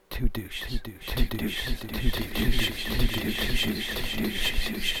Two douches.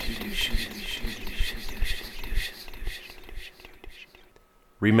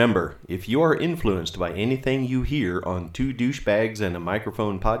 Remember, if you are influenced by anything you hear on Two Douchebags and a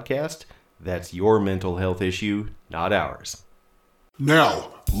Microphone podcast, that's your mental health issue, not ours.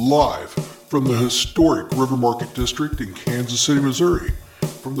 Now, live from the historic River Market District in Kansas City, Missouri,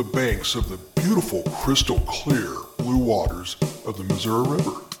 from the banks of the beautiful crystal clear blue waters of the Missouri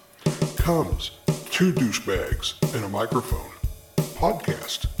River, comes Two Douchebags and a Microphone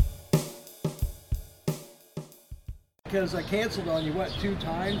podcast. Because I canceled on you, 2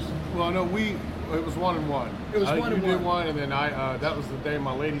 times? Well, no, it was 1 and 1. It was 1 and 1. You did one, and then that was the day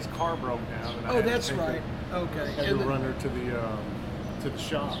my lady's car broke down. And that's right. Okay. Had to run her to the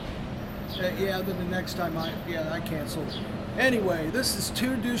shop. Then the next time I canceled. Anyway, this is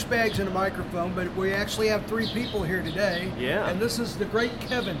Two Douchebags and a Microphone, but we actually have 3 people here today. Yeah. And this is the great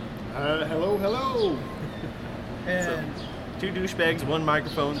Kevin. Hello. And 2 douchebags, 1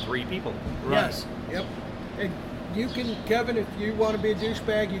 microphone, 3 people. Right. Yes. Yep. And you can, Kevin, if you want to be a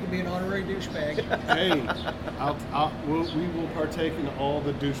douchebag, you can be an honorary douchebag. Hey, we will partake in all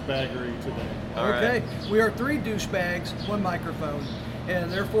the douchebaggery today. Okay. Right. We are 3 douchebags, 1 microphone, and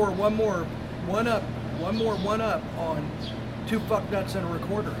therefore one more one up on 2 fucknuts and a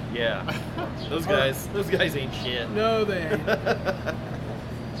recorder. Yeah. Those guys ain't shit. No, they ain't.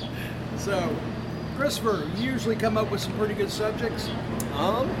 So, Christopher, you usually come up with some pretty good subjects.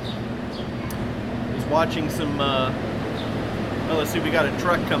 Watching some, let's see, we got a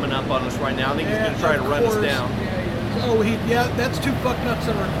truck coming up on us right now. I think he's going to try to run us down. Yeah, that's 2 fucknuts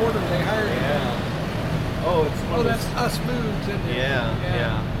and a recorder they hired him. Yeah. That's Us Foods, isn't it?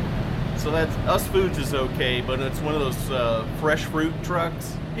 Yeah. So that's Us Foods is okay, but it's one of those fresh fruit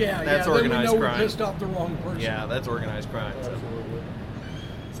trucks. That's organized then we know crime. We pissed off the wrong person. Yeah, that's organized crime. Absolutely.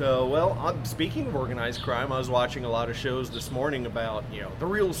 So, speaking of organized crime, I was watching a lot of shows this morning about, the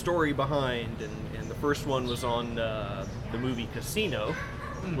real story behind, and the first one was on the movie Casino,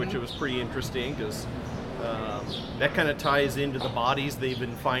 which it was pretty interesting because that kind of ties into the bodies they've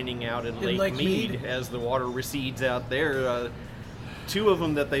been finding out in Lake Mead as the water recedes out there. 2 of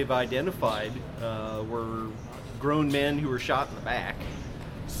them that they've identified were grown men who were shot in the back.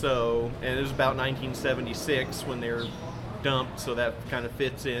 So, and it was about 1976 when they were dumped, so that kind of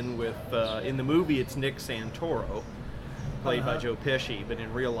fits in with in the movie it's Nick Santoro, played by Joe Pesci, but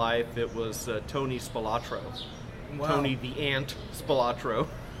in real life it was Tony Spilatro. Wow. Tony the Ant Spilatro.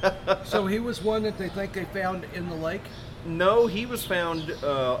 So he was one that they think they found in the lake? No, he was found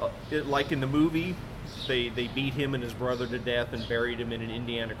like in the movie. They beat him and his brother to death and buried him in an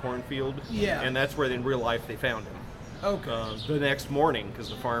Indiana cornfield. Yeah. And that's where in real life they found him. Okay. The next morning, because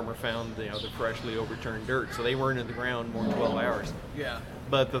the farmer found the freshly overturned dirt, so they weren't in the ground more than 12 hours. Yeah.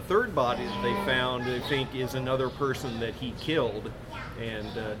 But the third body that they found, I think, is another person that he killed and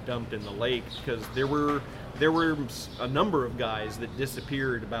dumped in the lake, because there were a number of guys that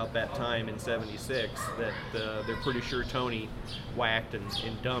disappeared about that time in '76 that they're pretty sure Tony whacked and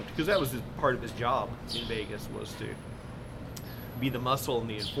dumped, because that was part of his job in Vegas, was to be the muscle and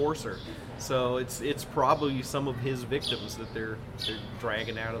the enforcer. So it's probably some of his victims that they're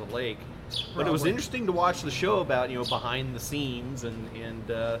dragging out of the lake. But it was interesting to watch the show about behind the scenes, and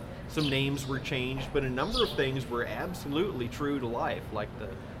some names were changed, but a number of things were absolutely true to life, like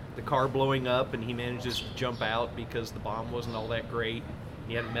the car blowing up and he manages to jump out because the bomb wasn't all that great.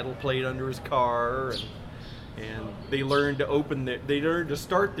 He had a metal plate under his car, and they learned to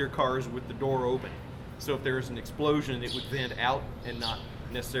start their cars with the door open. So if there was an explosion, it would vent out and not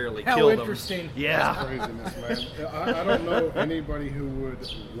necessarily kill them. How interesting. Yeah. That's craziness, man. I don't know anybody who would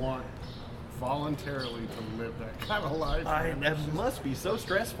want voluntarily to live that kind of life. That must be so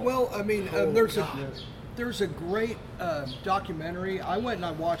stressful. Well, I mean, there's a great documentary. I went and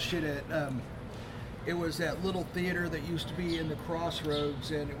I watched it at, it was that little theater that used to be in the Crossroads,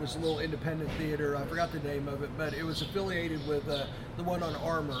 and it was a little independent theater. I forgot the name of it, but it was affiliated with the one on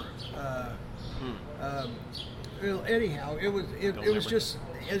Armour. Anyhow, it was just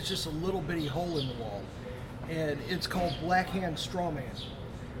a little bitty hole in the wall, and it's called Black Hand Strawman.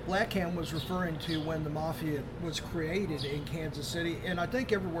 Black Hand was referring to when the mafia was created in Kansas City, and I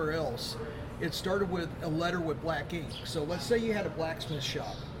think everywhere else. It started with a letter with black ink. So let's say you had a blacksmith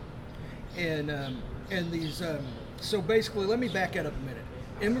shop, and these. So basically, let me back it up a minute.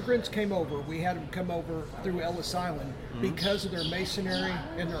 immigrants came over. We had them come over through Ellis Island because of their masonry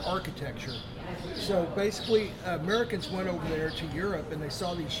and their architecture. So basically, Americans went over there to Europe and they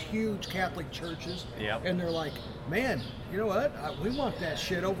saw these huge Catholic churches, and they're like, man, you know what? We want that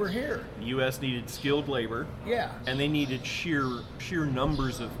shit over here. The U.S. needed skilled labor. Yeah. And they needed sheer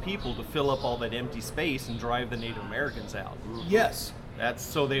numbers of people to fill up all that empty space and drive the Native Americans out. Yes.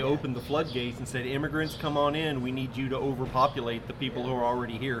 So they opened the floodgates and said, immigrants, come on in. We need you to overpopulate the people who are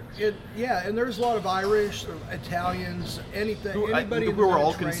already here. And there's a lot of Irish, Italians, anybody who were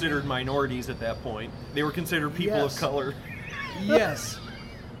all considered minorities at that point. They were considered people of color. Yes.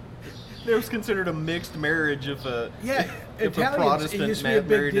 There was considered a mixed marriage if a Protestant it used to be a big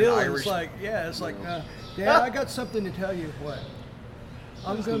married deal. an Irish. It's like, Dad, I got something to tell you. What?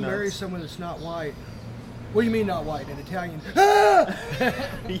 I'm going to marry someone that's not white. What do you mean not white? An Italian?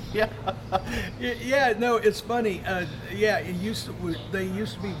 Yeah. No, it's funny. They used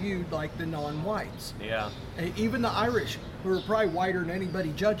to be viewed like the non-whites. Yeah. Even the Irish, who were probably whiter than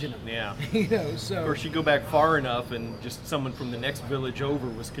anybody judging them. Yeah. So. Of course, you go back far enough, and just someone from the next village over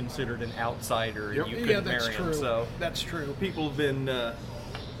was considered an outsider, and you couldn't marry him. So that's true. People have been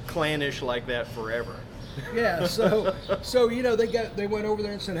clannish like that forever. Yeah, so they went over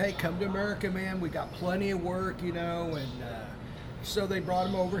there and said, hey, come to America, man. We got plenty of work, and so they brought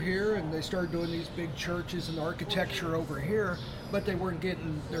them over here and they started doing these big churches and architecture over here, but they weren't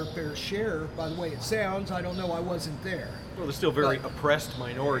getting their fair share. By the way it sounds, I don't know, I wasn't there. Well, they're still very oppressed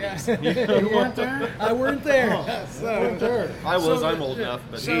minorities. Yeah. You weren't there? I weren't there. I was. I'm old enough.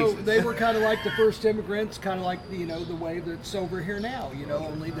 But so they were kind of like the first immigrants, kind of like the way that's over here now.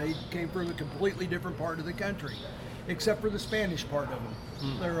 Only they came from a completely different part of the country, except for the Spanish part of them.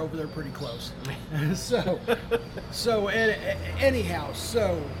 They're over there pretty close. Anyhow,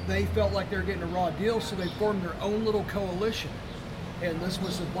 so they felt like they were getting a raw deal, so they formed their own little coalition, and this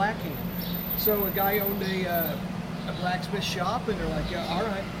was the Black Hand. So a guy owned a blacksmith shop, and they're like, all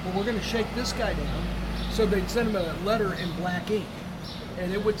right, well, we're going to shake this guy down. So they'd send him a letter in black ink,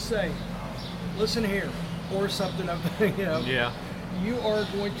 and it would say, listen here, or something of, you are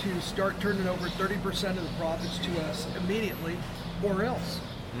going to start turning over 30% of the profits to us immediately, or else.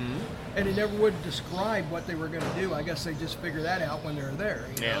 And it never would describe what they were going to do. I guess they just figured that out when they were there.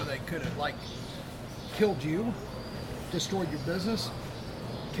 They could have killed you, destroyed your business,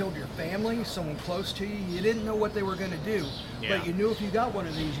 killed your family, someone close to you. You didn't know what they were going to do, but you knew if you got one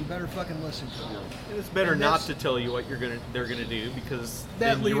of these, you better fucking listen to them. And it's better not to tell you what they're going to do, because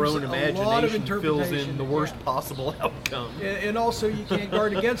then your leaves own a lot of imagination fills in interpretation. the worst possible outcome. And also, you can't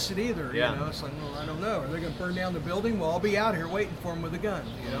guard against it either. Yeah. It's like, well, I don't know. Are they going to burn down the building? Well, I'll be out here waiting for them with a gun.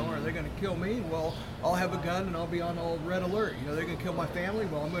 Are they going to kill me? Well, I'll have a gun and I'll be on all red alert. They're going to kill my family?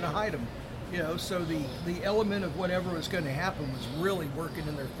 Well, I'm going to hide them. So the element of whatever was going to happen was really working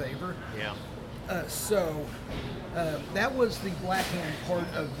in their favor. Yeah. That was the Black Hand part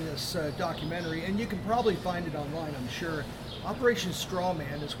of this documentary, and you can probably find it online, I'm sure. Operation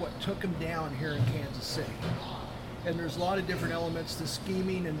Strawman is what took them down here in Kansas City. And there's a lot of different elements. The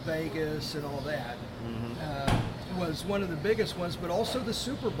scheming in Vegas and all that was one of the biggest ones, but also the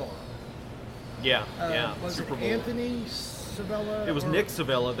Super Bowl. Was Super it Bowl. Anthony Savella? It was Nick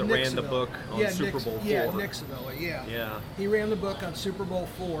Savella that ran the book on Super Bowl IV. Yeah, Nick Savella, yeah. He ran the book on Super Bowl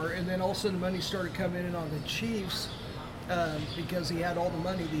IV, and then all of a sudden the money started coming in on the Chiefs because he had all the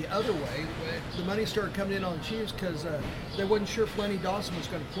money the other way. The money started coming in on the Chiefs because they wasn't sure if Lenny Dawson was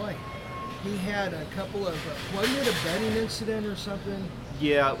going to play. He had a couple of, wasn't it a betting incident or something?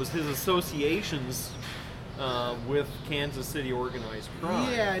 Yeah, it was his associations with Kansas City organized crime.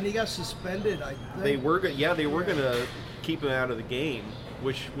 Yeah, and he got suspended, I think. They were going to keep him out of the game,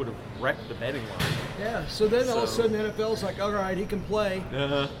 which would have wrecked the betting line. Yeah, so then all of a sudden the NFL's like, all right, he can play.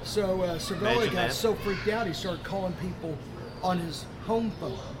 So Savella got so freaked out, he started calling people on his home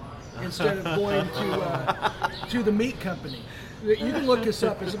phone instead of going to the meat company. You can look this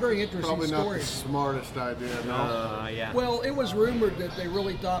up. It's a very interesting story. story. Probably not the smartest idea, no? Yeah. Well, it was rumored that they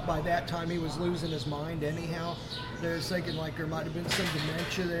really thought by that time he was losing his mind anyhow. They were thinking there might have been some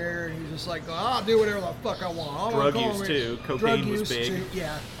dementia there, and he's just like, oh, I'll do whatever the fuck I want. Drug use too. Cocaine was big. Too.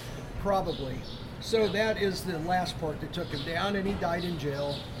 Yeah, probably. So that is the last part that took him down, and he died in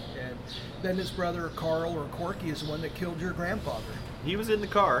jail. And then his brother Carl, or Corky, is the one that killed your grandfather. He was in the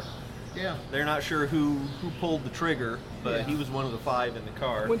car. Yeah. They're not sure who pulled the trigger, but he was one of the 5 in the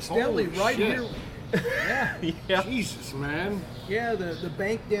car. Coincidentally, right here. Yeah. Jesus, man. Yeah, the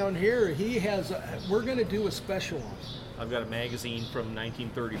bank down here, he has, we're going to do a special on it. I've got a magazine from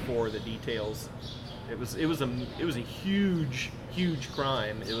 1934 that details. It was a huge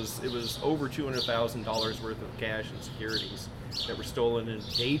crime. It was over $200,000 worth of cash and securities. that were stolen in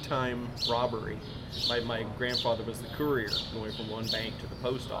a daytime robbery. My grandfather was the courier going from one bank to the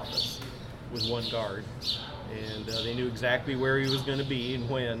post office with one guard. And they knew exactly where he was going to be and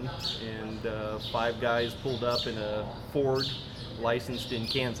when. And 5 guys pulled up in a Ford licensed in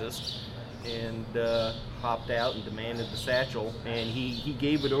Kansas and hopped out and demanded the satchel. And he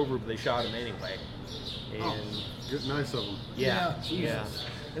gave it over, but they shot him anyway. And Good, nice of them. yeah.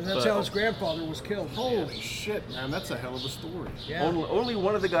 And that's how his grandfather was killed. Holy shit, man, that's a hell of a story. Yeah. Only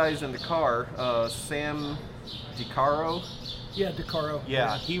one of the guys in the car, Sam DiCaro. Yeah, DeCaro.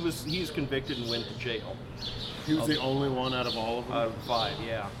 Yeah, he was convicted and went to jail. He was the only one out of all of them. Out of 5,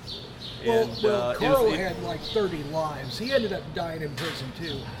 yeah. Well, it Carl was- had like 30 lives. He ended up dying in prison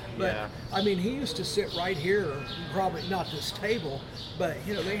too. But Yeah. I mean, he used to sit right here, probably not this table, but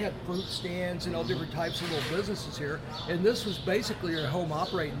you know, they had fruit stands and all different types of little businesses here. And this was basically their home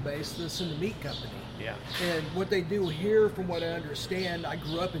operating base, this and the meat company. Yeah. And what they do here, from what I understand, I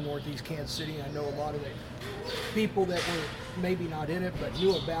grew up in Northeast Kansas City. I know a lot of the people that were maybe not in it, but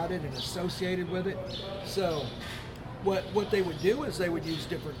knew about it and associated with it. So what they would do is they would use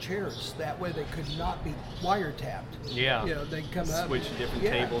different chairs. That way they could not be wiretapped. Yeah. You know, they'd come up. Switch different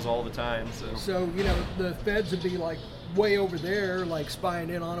Yeah. tables all the time. So, you know, the feds would be like way over there, like spying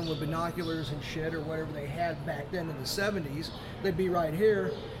in on them with binoculars and shit or whatever they had back then in the 70s. They'd be right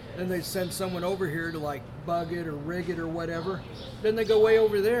here. Then they'd send someone over here to like bug it or rig it or whatever. Then they go way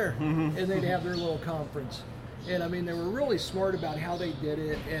over there and they'd have their little conference. And I mean, they were really smart about how they did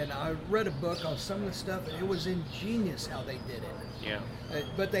it. And I read a book on some of the stuff, and it was ingenious how they did it. Yeah.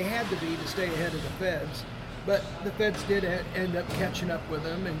 But they had to be to stay ahead of the feds. But the feds did end up catching up with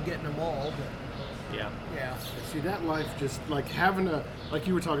them and getting them all. But Yeah. yeah. See, that life just like having a, like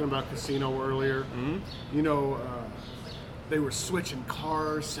you were talking about casino earlier, you know, they were switching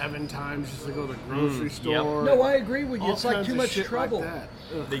cars 7 times just to go to the grocery store. No, I agree with you. All It's like kinds too of much shit trouble. Like that.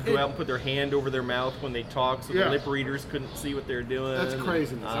 Ugh. They go out and put their hand over their mouth when they talk, so Yeah. the lip readers couldn't see what they're doing. That's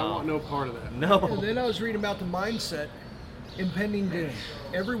craziness. I Oh. want no part of that. And No. then I was reading about the mindset, impending doom.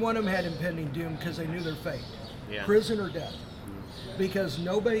 Every one of them had impending doom because they knew their fate. Yeah. Prison or death. Because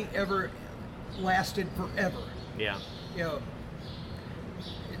nobody ever lasted forever. Yeah. You know,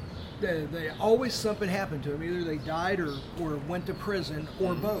 they always something happened to them. Either they died or went to prison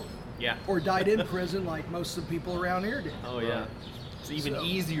or both. Yeah. Or died in prison like most of the people around here did. Oh yeah. It's even So-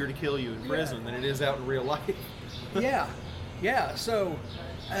 easier to kill you in prison than it is out in real life. Yeah. So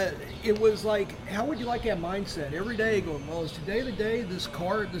it was like, how would you like that mindset? Every day going, well, is today the day? This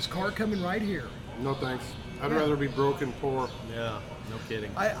car coming right here. No thanks. I'd Yeah. rather be broke and poor. Yeah. No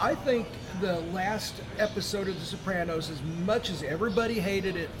kidding. I think the last episode of The Sopranos, as much as everybody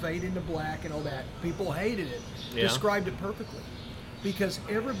hated it, fade into black and all that, people hated it, Yeah. described it perfectly. Because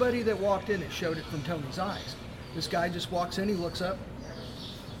everybody that walked in it showed it from Tony's eyes. This guy just walks in, he looks up.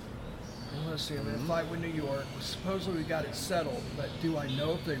 And let's see, in that fight with New York, supposedly we got it settled, but do I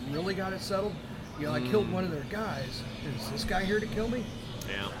know if they really got it settled? You know, I killed one of their guys. Is this guy here to kill me?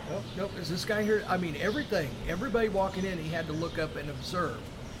 Yeah. Nope. Is this guy here? I mean, everybody walking in, he had to look up and observe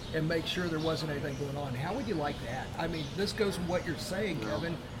and make sure there wasn't anything going on. How would you like that? I mean, this goes with what you're saying,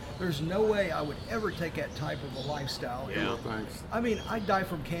 Kevin. There's no way I would ever take that type of a lifestyle. Yeah. No thanks. I mean, I'd die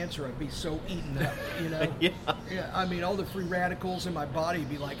from cancer. I'd be so eaten up, you know? Yeah. Yeah. I mean, all the free radicals in my body would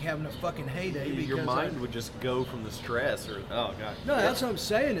be like having a fucking heyday. Your because mind would just go from the stress or oh god. No, that's what I'm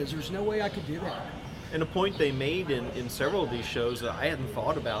saying is there's no way I could do that. And a point they made in several of these shows that I hadn't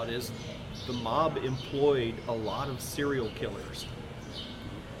thought about is the mob employed a lot of serial killers.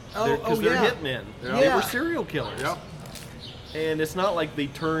 Because they're hitmen. Yeah. They Yeah. were serial killers. Yep. And it's not like they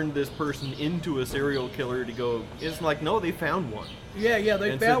turned this person into a serial killer to go. It's like, no, they found one. Yeah,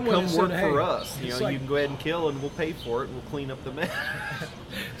 they And found said, one come and work said, hey, for us. You it's know, like- you can go ahead and kill and we'll pay for it and we'll clean up the mess.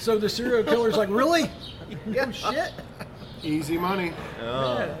 So the serial killer's like, really? No shit. Easy money.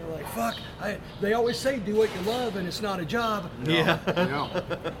 Oh. Yeah, they're like, fuck. They always say do what you love and it's not a job. Yeah. Yeah.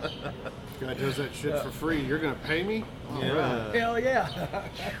 Guy does that shit for free. You're gonna pay me? All Yeah. right. Hell yeah.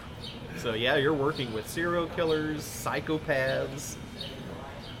 So yeah, you're working with serial killers, psychopaths,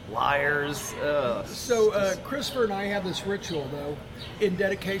 liars. So Christopher and I have this ritual, though, in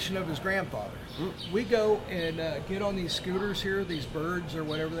dedication of his grandfather. We go and get on these scooters here, these birds or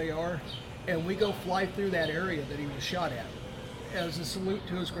whatever they are, and we go fly through that area that he was shot at as a salute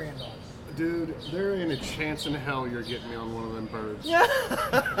to his granddaughter. Dude, there ain't a chance in hell you're getting me on one of them birds.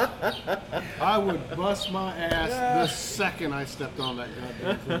 I would bust my ass the second I stepped on that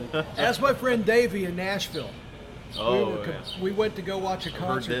goddamn thing. That's my friend Davey in Nashville. Oh, We went to go watch a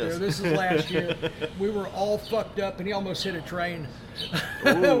concert this. there. This is last year. We were all fucked up, and he almost hit a train.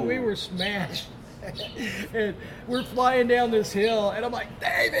 Ooh. We were smashed. And we're flying down this hill, and I'm like,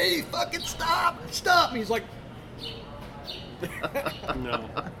 Davey, fucking stop! And he's like,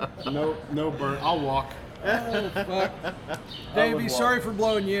 no burn. I'll walk. oh, fuck. Davey, sorry for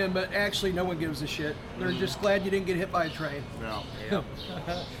blowing you in, but actually no one gives a shit. They're just glad you didn't get hit by a train. No.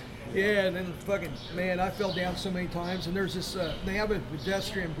 Yeah. Yeah, and then fucking, man, I fell down so many times. And there's this, they have a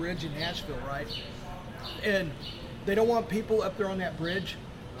pedestrian bridge in Nashville, right? And they don't want people up there on that bridge.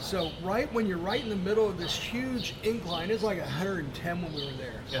 So right when you're right in the middle of this huge incline, it's like 110 when we were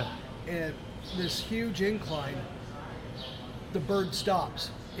there. Yeah. And this huge incline, the bird stops.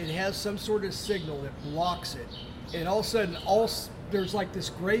 It has some sort of signal that blocks it. And all of a sudden, there's like this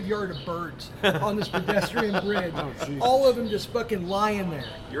graveyard of birds on this pedestrian bridge. Oh, all of them just fucking lying there.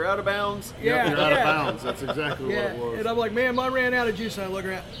 You're out of bounds. Yeah, You're out of bounds. That's exactly what it was. And I'm like, man, I ran out of juice. And I look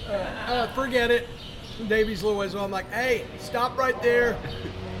around, forget it. And Davey's a little ways away. I'm like, hey, stop right there.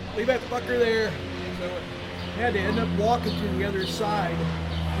 Leave that fucker there. So I had to end up walking to the other side,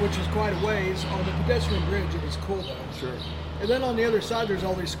 which is quite a ways. On the pedestrian bridge, it was cool though. Sure. And then on the other side, there's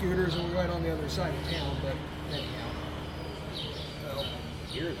all these scooters, and we went on the other side of town. But anyhow, so,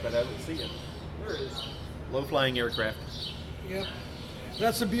 Hear it, but I don't see it. There it is. Low-flying aircraft. yep.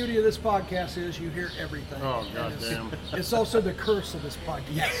 That's the beauty of this podcast is you hear everything. Oh, And goddamn. It's also the curse of this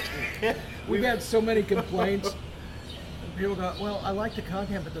podcast. We've had so many complaints. People go, well, I like the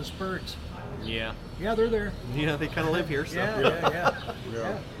content, but those birds. Yeah. Yeah, they're there. Yeah, they kind of live here. So.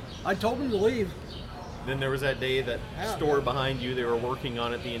 Yeah. I told them to leave. Then there was that day that Yeah. store behind you. They were working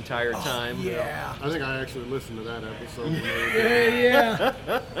on it the entire time. Yeah. I think I actually listened to that episode. Yeah.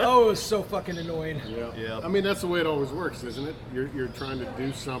 Oh, it was so fucking annoying. Yeah. Yeah. I mean, that's the way it always works, isn't it? You're trying to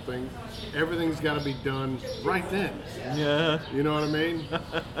do something. Everything's got to be done right then. Yeah. You know what I mean?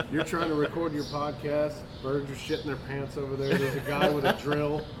 You're trying to record your podcast. Birds are shitting their pants over there. There's a guy with a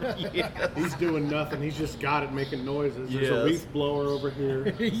drill. Yes. He's doing nothing. He's just got it making noises. There's a Yes. leaf blower over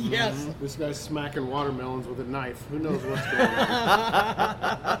here. Yes. This guy's smacking watermelons with a knife. Who knows what's going on?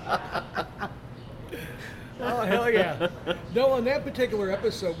 Oh, hell yeah. No, on that particular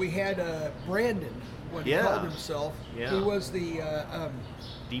episode, we had Brandon, what he Yeah. called himself. Yeah. He was the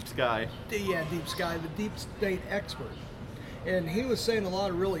Deep sky. Deep Sky, the deep state expert. And he was saying a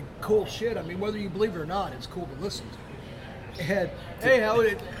lot of really cool shit. I mean, whether you believe it or not, it's cool to listen to. And anyhow,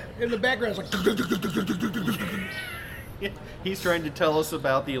 in the background, it's like. He's trying to tell us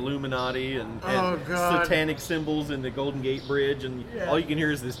about the Illuminati and Oh, God. satanic symbols in the Golden Gate Bridge, and Yeah. all you can hear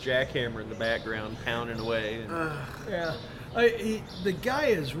is this jackhammer in the background pounding away. And Yeah. The guy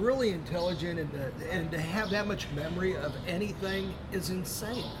is really intelligent, and to have that much memory of anything is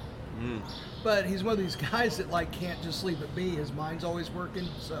insane. But he's one of these guys that like can't just leave it be. His mind's always working.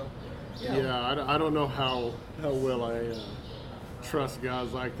 So, Yeah, I don't know how well I trust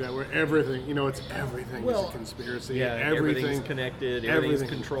guys like that, where everything, it's everything is Well, a conspiracy. yeah, everything's connected, everything's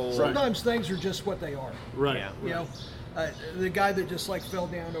everything. controlled. Right. sometimes things are just what they are. Right. Yeah. You know, the guy that just like fell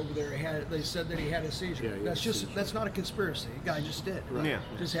down over there they said that he had a seizure. Yeah, he had a seizure. That's not a conspiracy. The guy just did. Right. Yeah.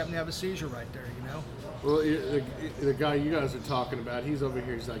 Just happened to have a seizure right there. Well, the guy you guys are talking about, he's over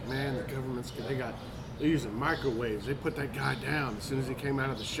here. He's like, man, the government's they're using microwaves. They put that guy down as soon as he came out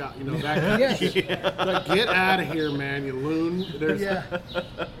of the shop. That kind Yes. of shit. Like, get out of here, man, you loon. Yeah.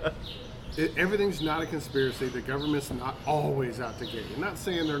 Everything's not a conspiracy. The government's not always out to get you. I'm not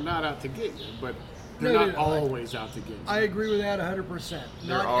saying they're not out to get you, but they're No, not no. always out to get you. I agree with that 100%.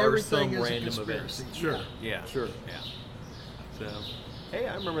 There Not are everything some is a random conspiracy. events. Sure. Yeah. Sure. Yeah. So, hey,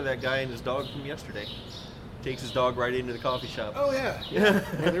 I remember that guy and his dog from yesterday. Takes his dog right into the coffee shop. Oh yeah. Yeah,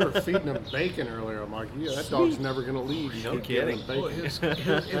 they were feeding him bacon earlier. I'm like, yeah, that dog's never gonna leave. No Keep giving kidding. him Well,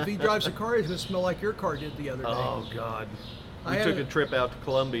 bacon. if he drives a car, he's gonna smell like your car did the other day. Oh God. I We had took a- a trip out to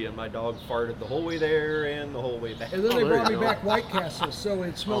Columbia, and my dog farted the whole way there and the whole way back. And then Oh, they there brought you me go. back White Castle, so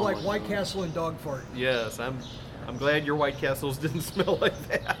it smelled Oh, like my White God. Castle and dog fart. Yes, I'm glad your White Castles didn't smell like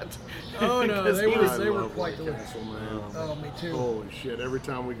that. Oh, no, Because they he were- was- I they were love quite White delicious. Castle, man. Oh, me too. Holy shit! Every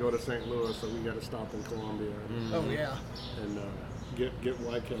time we go to St. Louis, so we got to stop in Columbia Oh yeah. and get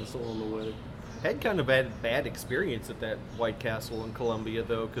White Castle on the way. Had kind of bad experience at that White Castle in Columbia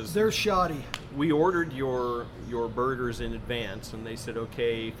though, because They're shoddy. we ordered your burgers in advance, and they said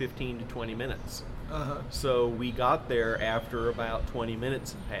okay, 15 to 20 minutes. Uh-huh. So we got there after about 20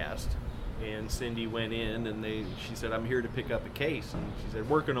 minutes had passed, and Cindy went in, and she said, "I'm here to pick up a case," and she said,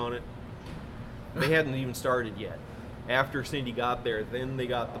 "Working on it." They hadn't even started yet. After Cindy got there, then they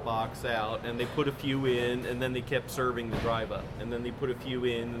got the box out, and they put a few in, and then they kept serving the drive up, and then they put a few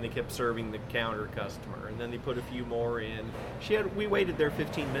in, and they kept serving the counter customer, and then they put a few more in. We waited there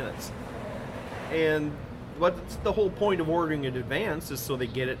 15 minutes, and what's the whole point of ordering in advance is so they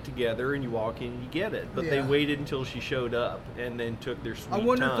get it together and you walk in and you get it. But they Yeah. waited until she showed up and then took their sweet I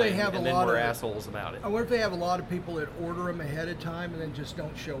wonder time if they have and a then lot were of assholes about it. I wonder if they have a lot of people that order them ahead of time and then just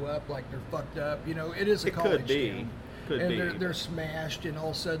don't show up, like they're fucked up. You know, it is a It college could be. town. Could and be. they're smashed, and all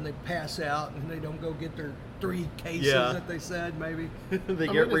of a sudden they pass out, and they don't go get their 3 cases Yeah. that they said maybe. They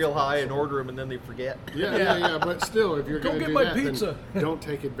I get mean, real it's high and possible. order them and then they forget. Yeah. But still, if you're Go going to get do my that, pizza. then don't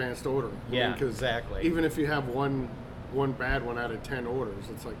take advanced ordering. Yeah, 'cause exactly. Even if you have one bad one out of 10 orders,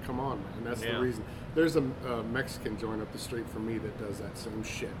 it's like, come on, man. That's Yeah. the reason. There's a Mexican joint up the street from me that does that same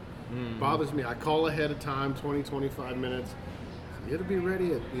shit. Mm. Bothers me. I call ahead of time, 20, 25 minutes. It'll be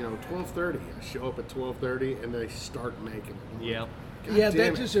ready at 12:30. I show up at 12:30 and they start making it. I'm like, Yeah. God Yeah, damn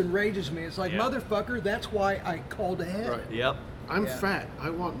that it. just enrages me. It's like, Yeah. motherfucker, that's why I called ahead. Right. Yep. I'm Yeah. fat.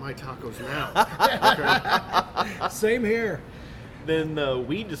 I want my tacos now. Okay? Same here. Then the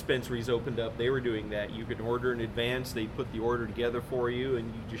weed dispensaries opened up. They were doing that. You could order in advance. They put the order together for you, and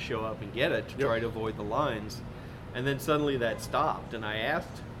you just show up and get it to Yep. try to avoid the lines. And then suddenly that stopped. And I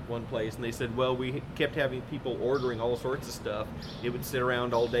asked one place, and they said, well, we kept having people ordering all sorts of stuff. It would sit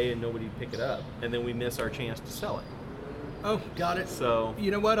around all day, and nobody would pick it up. And then we miss our chance to sell it. Oh, got it. So, You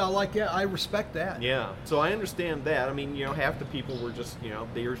know what? I like that. I respect that. yeah. So I understand that. I mean, half the people were just,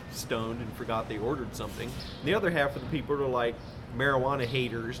 they were stoned and forgot they ordered something. And the other half of the people are like marijuana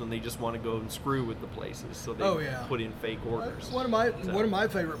haters, and they just want to go and screw with the places. So they Oh, yeah. put in fake orders. One of my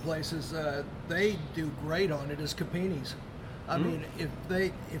favorite places they do great on it is Capini's. I mean,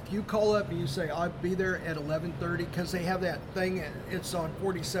 if you call up and you say I'll be there at 11:30, because they have that thing. It's on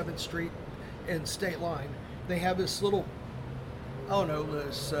 47th Street and State Line. They have this little,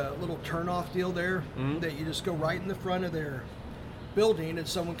 this little turnoff deal there that you just go right in the front of their building and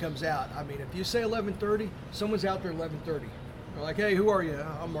someone comes out. I mean, if you say 11:30, someone's out there 11:30. They're like, hey, who are you?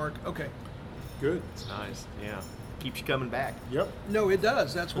 I'm Mark. Okay. Good. It's nice. Yeah. Keeps you coming back. Yep. No, it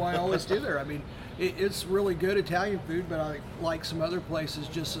does. That's why I always do there. I mean, it's really good Italian food, but I like some other places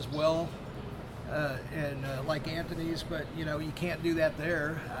just as well, and like Anthony's. But you can't do that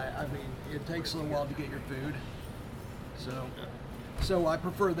there. I mean, it takes a little while to get your food. So I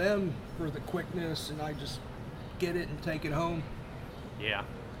prefer them for the quickness, and I just get it and take it home. Yeah.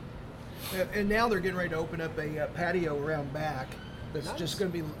 And now they're getting ready to open up a patio around back. That's Nice. just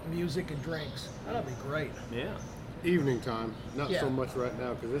going to be music and drinks. That'll be great. Yeah. Evening time. Not Yeah. so much right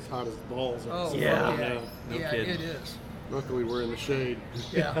now because it's hot as balls. Oh, outside. Yeah. fuck yeah. No Yeah, kidding. it is. Luckily, we're in the shade.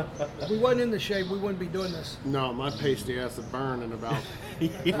 Yeah. If we wasn't in the shade, we wouldn't be doing this. No, my pasty has to burn in about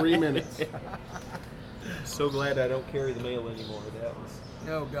 3 minutes. So glad I don't carry the mail anymore. That was.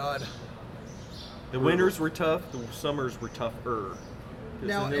 Oh, God. The winters were tough. The summers were tougher. 'Cause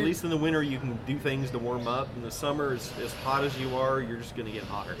Now, at least in the winter you can do things to warm up. In the summer, as hot as you are, you're just going to get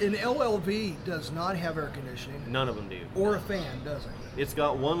hotter. An LLV does not have air conditioning None of them do. or a fan, does it? It's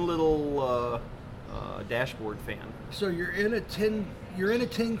got one little dashboard fan. So you're in a tin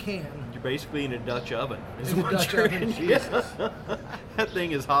can. You're basically in a Dutch oven. Is In a what Dutch you're oven. in. Yeah. That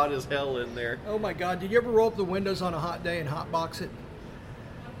thing is hot as hell in there. Oh my God! Did you ever roll up the windows on a hot day and hotbox it?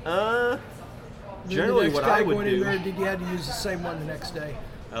 Uh, Then generally the next what guy I would going do. in there, did you have to use the same one the next day?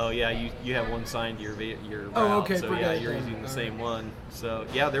 Oh yeah, you have one signed to your route, Oh, okay, so yeah, forget you're that. using the All same one. So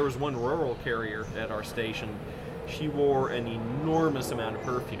yeah, there was one rural carrier at our station. She wore an enormous amount of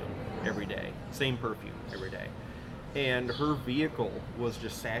perfume every day, same perfume every day, and her vehicle was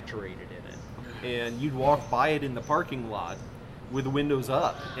just saturated in it. And you'd walk by it in the parking lot with the windows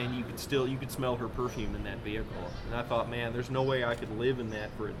up, and you could smell her perfume in that vehicle. And I thought, man, there's no way I could live in that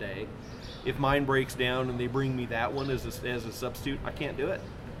for a day. If mine breaks down and they bring me that one as a substitute, I can't do it.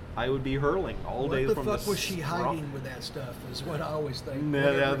 I would be hurling all day What the from fuck was she rock. hiding with that stuff? Is what I always think. No,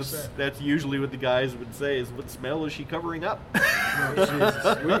 whenever that's, it's that. that's usually what the guys would say is, what smell is she covering up?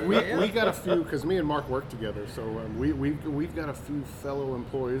 We got a few, because me and Mark work together, so we've got a few fellow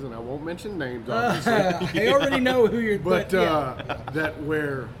employees, and I won't mention names, obviously, I already know who you're. but yeah. that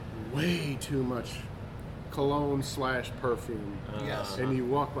wear way too much cologne / perfume. Yes. And you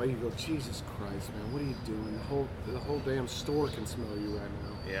walk by, you go, Jesus Christ, man, what are you doing? The whole damn store can smell you right now.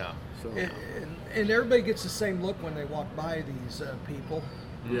 Yeah. So And everybody gets the same look when they walk by these people.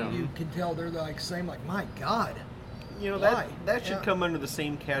 Yeah. You can tell they're like saying like, my God, You know, Why? that should Yeah. come under the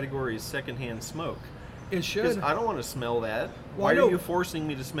same category as secondhand smoke. it Because should. I don't want to smell that. Well, Why I know- are you forcing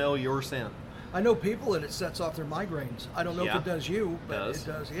me to smell your scent? I know people that it sets off their migraines. I don't know Yeah. if it does you, but Does.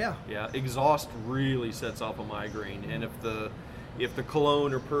 it does. Yeah. Yeah, exhaust really sets off a migraine, and if the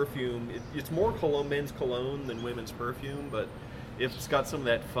cologne or perfume, it's more men's cologne than women's perfume, but if it's got some of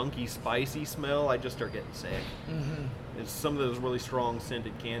that funky, spicy smell, I just start getting sick. Mm-hmm. It's some of those really strong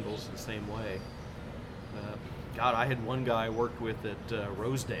scented candles the same way. God, I had one guy I worked with at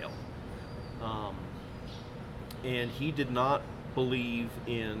Rosedale, and he did not believe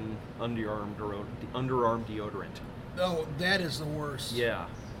in underarm deodorant. Oh, that is the worst. Yeah.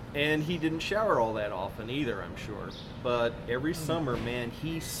 And he didn't shower all that often either, I'm sure. But every summer, man,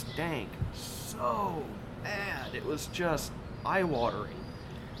 he stank so bad. It was just eye-watering.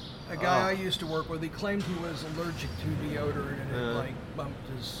 A guy I used to work with, he claimed he was allergic to deodorant and it like bumped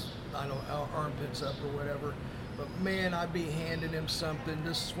his, armpits up or whatever. But man, I'd be handing him something.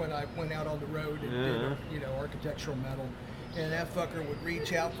 This is when I went out on the road and did, architectural metal. And that fucker would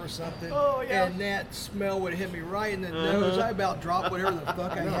reach out for something, and that smell would hit me right in the nose. I about dropped whatever the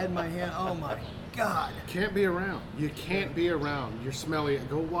fuck I had in my hand. Oh my God. Can't be around. You can't be around. You're smelly.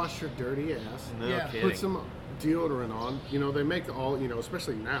 Go wash your dirty ass. No kidding. Put some deodorant on. They make all,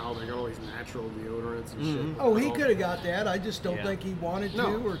 especially now, they got all these natural deodorants and shit. Oh, he could have got that. I just don't think he wanted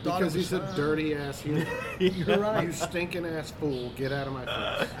to or thought because it was he's a dirty ass human. You're right. You stinking ass fool. Get out of my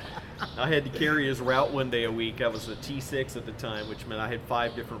face. I had to carry his route one day a week. I was a T6 at the time, which meant I had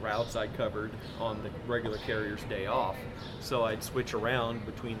 5 different routes I covered on the regular carrier's day off. So I'd switch around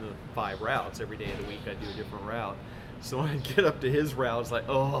between the 5 routes. Every day of the week I'd do a different route. So when I'd get up to his route, it's like,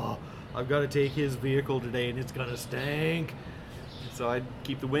 I've got to take his vehicle today and it's going to stink. So I'd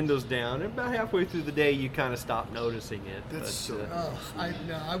keep the windows down, and about halfway through the day you kind of stop noticing it. That's so...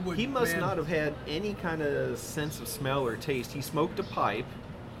 I would. He must not have had any kind of sense of smell or taste. He smoked a pipe,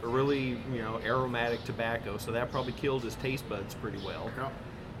 a really, aromatic tobacco, so that probably killed his taste buds pretty well. Yeah.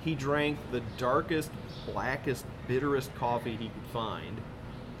 He drank the darkest, blackest, bitterest coffee he could find.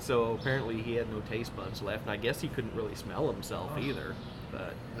 So apparently he had no taste buds left, and I guess he couldn't really smell himself either.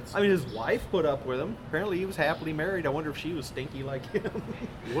 But his wife put up with him. Apparently he was happily married. I wonder if she was stinky like him.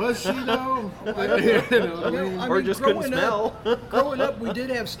 Was she though? Or just couldn't smell. Growing up, we did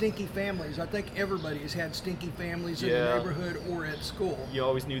have stinky families. I think everybody's had stinky families in the neighborhood or at school. You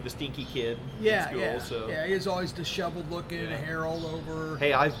always knew the stinky kid in school. So. Yeah, he was always disheveled looking, hair all over.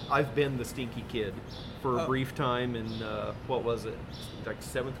 Hey, I've been the stinky kid for a brief time in, what was it, like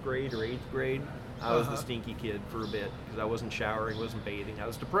 7th grade or 8th grade? I was the stinky kid for a bit because I wasn't showering, wasn't bathing. I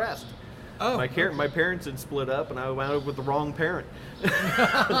was depressed. My parents had split up, and I wound up with the wrong parent.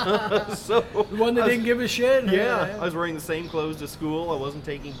 So the one that didn't give a shit? Yeah, I was wearing the same clothes to school. I wasn't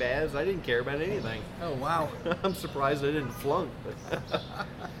taking baths. I didn't care about anything. Oh, wow. I'm surprised I didn't flunk.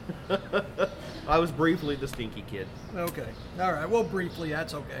 But I was briefly the stinky kid. Okay. All right. Well, briefly,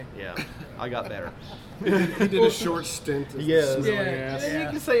 that's okay. Yeah, I got better. He did a short stint. Yes. Yeah. You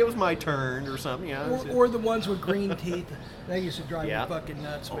can say it was my turn or something. Yeah. Or the ones with green teeth. They used to drive me fucking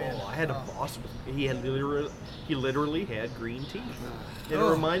nuts, man. I had a boss. He literally had green teeth. It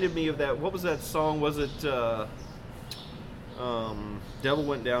reminded me of that. What was that song? Was it Devil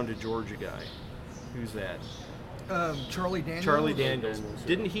Went Down to Georgia guy? Who's that? Charlie Daniels. Charlie Daniels.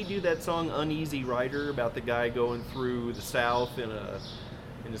 Didn't he do that song "Uneasy Rider" about the guy going through the South and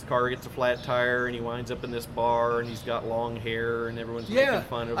his car gets a flat tire and he winds up in this bar and he's got long hair and everyone's making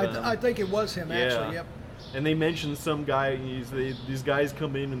fun of him? I think it was him actually. Yep. And they mentioned some guy. These guys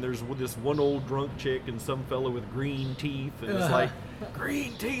come in and there's this one old drunk chick and some fellow with green teeth, and it's like,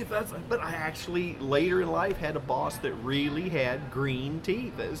 green teeth. But I actually later in life had a boss that really had green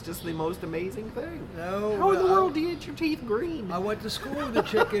teeth. It's just the most amazing thing. No, how in the world do you get your teeth green? I went to school with a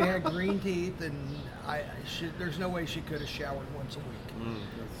chick that had green teeth, and there's no way she could have showered once a week.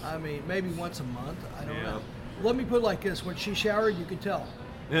 I mean, maybe once a month. I don't know. Let me put it like this: when she showered, you could tell.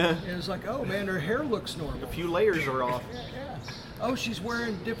 It was like, oh man, her hair looks normal. A few layers are off. Yeah. Oh, she's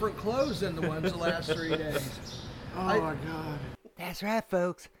wearing different clothes than the ones the last 3 days. Oh my God. That's right,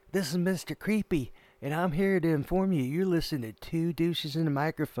 folks. This is Mr. Creepy, and I'm here to inform you you're listening to Two Douches in a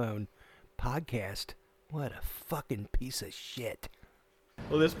Microphone podcast. What a fucking piece of shit.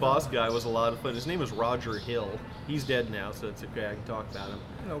 Well, this boss guy was a lot of fun. His name was Roger Hill. He's dead now, so it's okay. I can talk about him.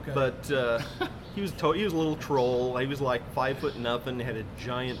 Okay. But he was a little troll. He was like 5'0", had a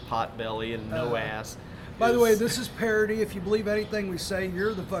giant pot belly and no ass. By the way, this is parody. If you believe anything we say,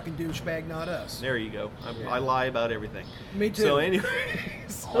 you're the fucking douchebag, not us. There you go. I lie about everything. Me too. So anyway,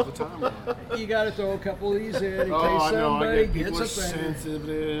 all the time. You got to throw a couple of these in in case I know. somebody People gets are offended.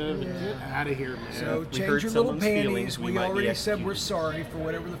 sensitive. Get out of here, man. So we change hurt your little someone's panties. feelings, we We might be already said we're executed. sorry for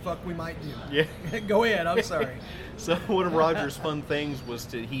whatever the fuck we might do. Yeah. Go ahead. I'm sorry. So one of Roger's fun things was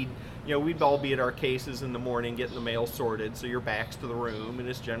we'd all be at our cases in the morning getting the mail sorted, so your back's to the room and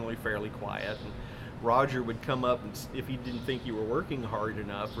it's generally fairly quiet. And Roger would come up, and if he didn't think you were working hard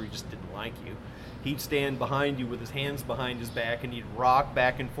enough or he just didn't like you, he'd stand behind you with his hands behind his back and he'd rock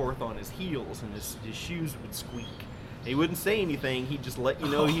back and forth on his heels and his shoes would squeak. He wouldn't say anything. He'd just let you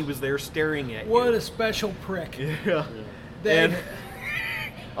know he was there staring at you. What a special prick. Yeah. And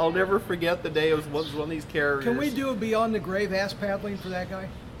I'll never forget the day it was one of these carriers. Can we do a Beyond the Grave ass paddling for that guy?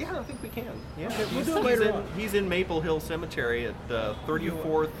 Yeah, I think we can. Yeah, Okay, we'll do it later on. He's in Maple Hill Cemetery at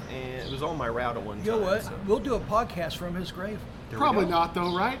 34th, and it was on my route at one time. You know what? so- We'll do a podcast from his grave. There we Probably go. not,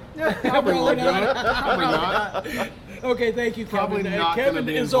 though, right? Probably Probably not. not. Okay, thank you, Kevin. Probably not gonna Kevin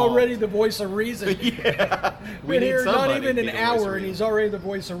be is involved. already the voice of reason. Yeah. We Been need here not somebody even to an be the voice of hour, and he's reason. already the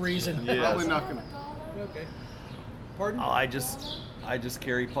voice of reason. Yes. Probably not gonna. Okay. Pardon? Oh, I just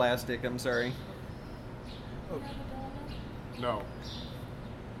carry plastic. I'm sorry. No.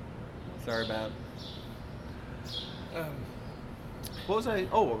 Sorry about. Um, What was I?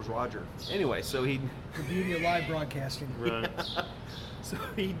 Oh, it was Roger. Anyway, so the beauty of live broadcasting. Right.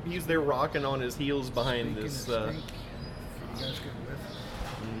 he's there rocking on his heels behind Speaking this. of stink, you guys good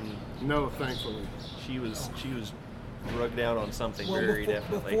with? No, thankfully. She was rugged out on something Well, very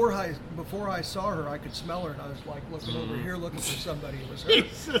definitely. before I saw her, I could smell her, and I was like looking over here, looking for somebody. It was her,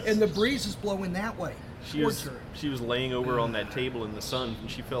 Jesus. and the breeze is blowing that way. She towards was her. she was laying over on that table in the sun, and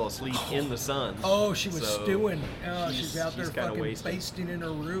she fell asleep in the sun. Oh, she was So, stewing. Oh, she's out there she's kinda fucking wasted. basting in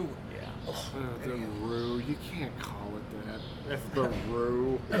her roux. Yeah. The roux. You can't call it that. That's the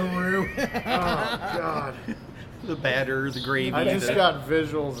roux. A roux. Oh, God. The batter, the gravy. I just the- got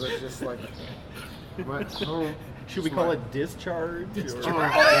visuals that just like. What? Oh, Should we call it discharge?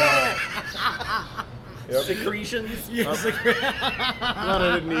 Yep. Secretions? Yes. Glad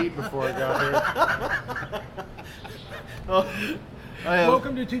I didn't eat before I got here. Oh, I have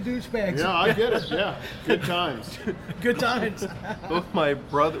Welcome to Two Douchebags. Yeah, I get it. Yeah, good times. Good times. both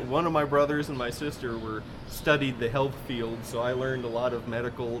one of my brothers and my sister studied the health field, so I learned a lot of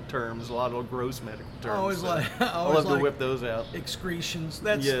medical terms, a lot of gross medical terms. Always so like- I'll always have to like- whip those out. Excretions.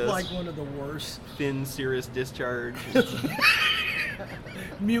 That's Yes. like one of the worst. Thin serous discharge.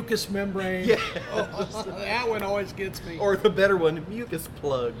 Mucous membrane. Yeah. Oh, that one always gets me. Or the better one, mucus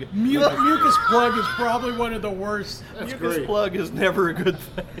plug. Mucus plug is probably one of the worst. That's Mucus great. plug is never a good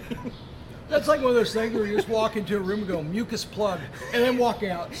thing. That's like one of those things where you just walk into a room and go, mucus plug, and then walk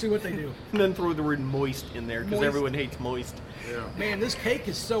out, see what they do. And then throw the word moist in there, because Moist. everyone hates moist. Yeah. Man, this cake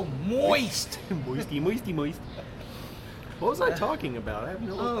is so moist. Moisty, moisty, moist. What was I talking about? I have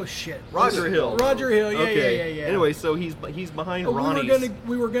no. Oh shit. Roger Hill. Roger Hill. Yeah, Okay. yeah. Anyway, so he's behind Oh, Ronnie's.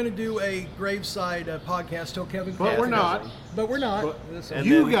 we were gonna do a graveside podcast till Kevin. But we're comes. not. But we're not. But Listen, And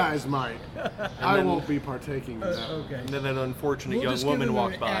you then- guys might. I then- won't be partaking in that. okay. And then an unfortunate We'll young just give woman him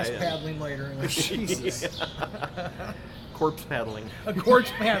walked an by. ass paddling later. Jesus. Corpse paddling. A corpse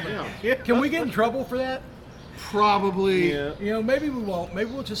paddling. Yeah. Can we get in trouble for that? Probably. Yeah. You know, maybe we won't.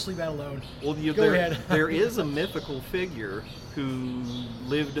 Maybe we'll just leave that alone. Well, Go ahead. there is a mythical figure who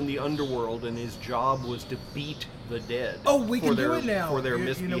lived in the underworld, and his job was to beat the dead. Oh, we for can do their- it now. for their You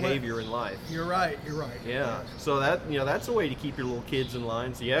know what? misbehavior in life. You're right. You're right. Yeah. So that's a way to keep your little kids in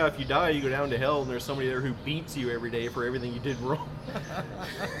line. So yeah, if you die, you go down to hell, and there's somebody there who beats you every day for everything you did wrong.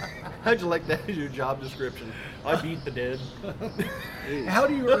 How'd you like that as your job description? I beat the dead. How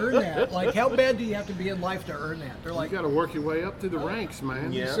do you earn that? Like, how bad do you have to be in life to earn that? They're You like, got to work your way up through the ranks,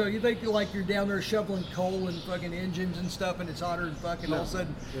 man. Yeah. so you think like you're down there shoveling coal and fucking engines and stuff, and it's hotter than fucking all of a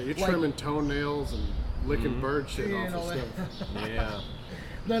sudden. Yeah, you're like, trimming toenails and licking bird shit Yeah, off and of all that. stuff. Yeah.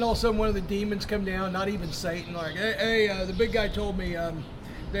 Then all of a sudden one of the demons come down, not even Satan, like, hey, the big guy told me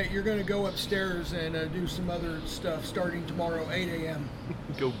that you're going to go upstairs and do some other stuff starting tomorrow, 8 a.m.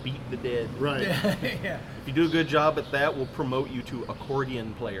 Go beat the dead. Right. Yeah. If you do a good job at that, we'll promote you to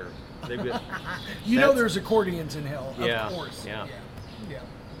accordion player. They've got You know That's- there's accordions in hell, Yeah, of course. yeah. Yeah.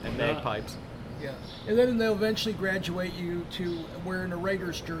 and bagpipes. Yeah. And then they'll eventually graduate you to wearing a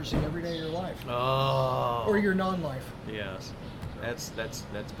Raiders jersey every day of your life. Oh. Or your non-life. Yes. That's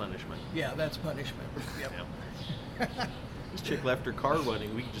punishment. Yeah, that's punishment. Yep. Yeah. This chick left her car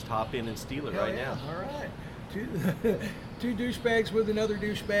running. We could just hop in and steal it Hell right yeah. now. All right. Two douchebags with another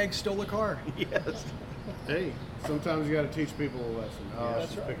douchebag stole a car. Yes. Hey, sometimes you got to teach people a lesson. Oh, that's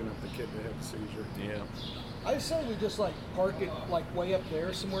she's right. picking up the kid that had the seizure. Yeah. I say we just like park it like way up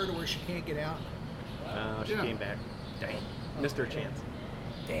there somewhere to where she can't get out. She Yeah. came back. Dang. Missed her chance.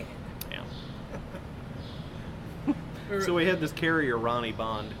 Dang. Yeah. So we had this carrier, Ronnie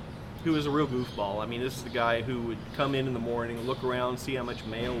Bond, who was a real goofball. I mean, this is the guy who would come in the morning, look around, see how much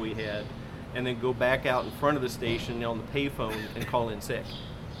mail we had, and then go back out in front of the station on the payphone and call in sick,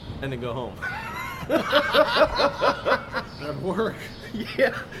 and then go home. That'd work.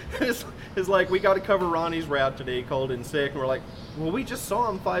 Yeah, it's like, we got to cover Ronnie's route today. He called in sick, and we're like, well, we just saw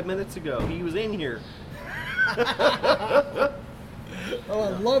him 5 minutes ago. He was in here. Oh, I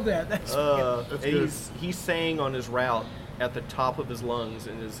love that. That's That's and good. he sang on his route at the top of his lungs,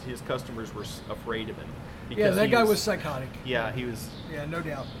 and his customers were afraid of him. yeah. That he guy was psychotic. Yeah, he was. Yeah, no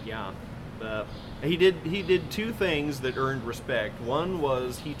doubt. Yeah. He did two things that earned respect. One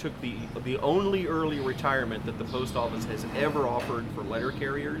was he took the only early retirement that the post office has ever offered for letter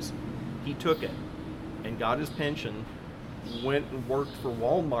carriers. He took it and got his pension, went and worked for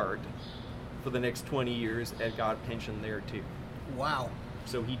Walmart for the next 20 years and got a pension there too. Wow.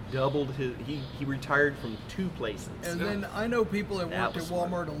 So he doubled he retired from two places. And then I know people that That worked at was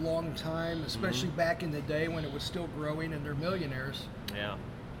smart. Walmart a long time, especially back in the day when it was still growing and they're millionaires Yeah.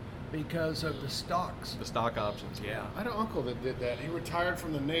 because of the stocks. The stock options, yeah. I had an uncle that did that. He retired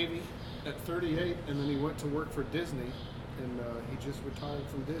from the Navy at 38, and then he went to work for Disney, and he just retired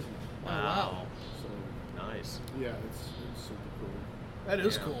from Disney. Wow. So, Nice. yeah, it's super cool. That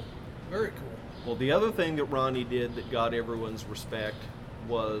is Yeah. cool. Very cool. Well, the other thing that Ronnie did that got everyone's respect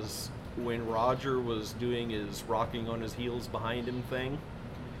was when Roger was doing his rocking on his heels behind him thing.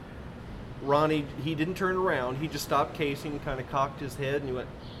 Ronnie, he didn't turn around. He just stopped casing, kind of cocked his head, and he went,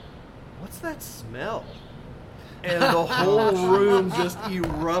 "What's that smell?" And the whole room just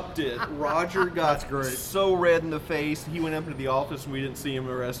erupted. Roger got so red in the face. He went up into the office, and we didn't see him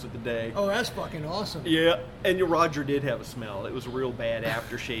the rest of the day. Oh, that's fucking awesome. Yeah, and Roger did have a smell. It was a real bad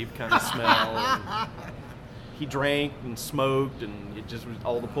aftershave kind of smell. And he drank and smoked, and it just was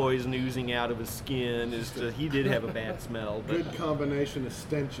all the poison oozing out of his skin. He did have a bad smell. But Good combination of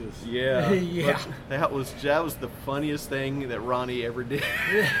stenches. yeah, Yeah. but that was the funniest thing that Ronnie ever did.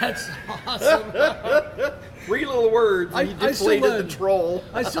 That's awesome. 3 little words. And he I still deflated love- the troll.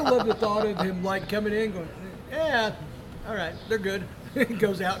 I still love the thought of him like coming in going, yeah, all right, they're good. He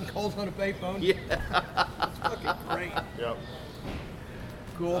goes out and calls on a payphone. Yeah. It's fucking great. Yep.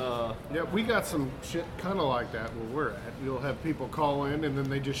 Cool. Yeah, we got some shit kind of like that where we're at. You'll have people call in, and then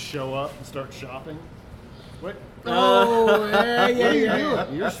they just show up and start shopping. What? Oh, yeah, yeah, What are you yeah.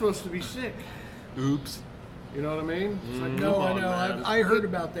 doing? You're supposed to be sick. Oops. You know what I mean? It's like, No, come I on, know. man. I heard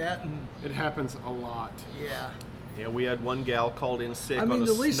about that, and It happens a lot. yeah. Yeah, we had one gal called in sick I mean, on a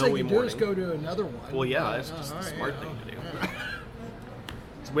the least they snowy can do morning. is go to another one. Well, yeah, But, that's just all the right, smart you thing know. to do. Yeah.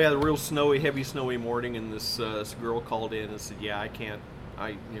 So we had a real heavy snowy morning, and this girl called in and said, "Yeah, I can't.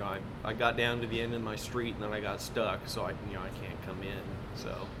 I got down to the end of my street, and then I got stuck, so I can't come in."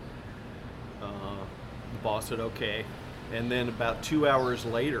 So the boss said, "Okay," and then about 2 hours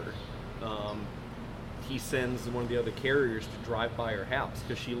later, he sends one of the other carriers to drive by her house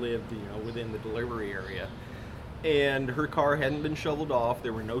because she lived, within the delivery area. And her car hadn't been shoveled off.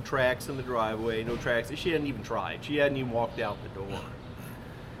 There were no tracks in the driveway, no tracks. She hadn't even tried. She hadn't even walked out the door.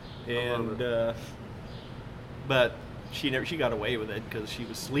 And but she got away with it because she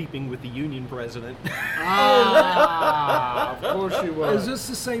was sleeping with the union president. Ah, of course she was. Is this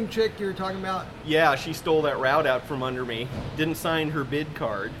the same chick you were talking about? Yeah, she stole that route out from under me. Didn't sign her bid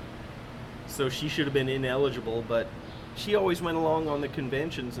card, so she should have been ineligible. But she always went along on the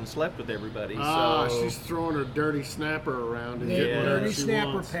conventions and slept with everybody. Ah, so she's throwing her dirty snapper around and The getting whatever dirty she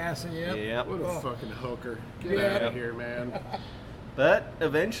snapper wants. passing, yep. yeah. What a Oh. fucking hooker. Get Yeah. out of here, man. But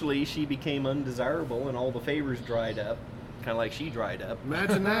eventually she became undesirable and all the favors dried up, kind of like she dried up.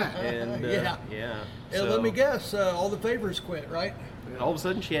 Imagine that. And Yeah. yeah. Yeah, let me guess. All the favors quit, right? All of a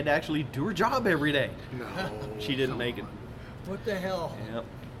sudden she had to actually do her job every day. No. She didn't come make it. on. What the hell? Yep.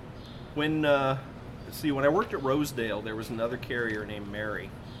 When when I worked at Rosedale, there was another carrier named Mary,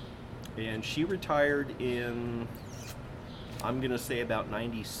 and she retired in, I'm gonna say about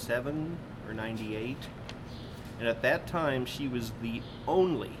 97 or 98. And at that time, she was the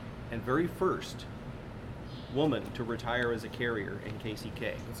only and very first woman to retire as a carrier in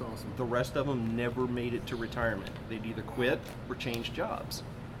KCK. That's awesome. The rest of them never made it to retirement. They'd either quit or change jobs.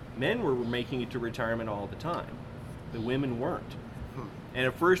 Men were making it to retirement all the time. The women weren't. And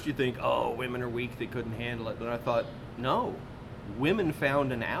at first you think, oh, women are weak, they couldn't handle it. But I thought, no, women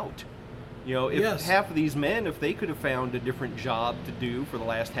found an out. If Yes. half of these men, if they could have found a different job to do for the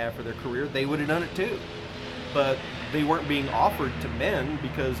last half of their career, they would have done it too. But they weren't being offered to men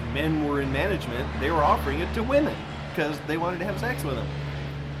because men were in management. They were offering it to women because they wanted to have sex with them.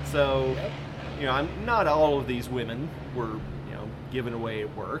 So, not all of these women were, given away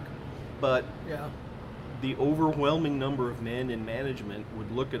at work, but Yeah. the overwhelming number of men in management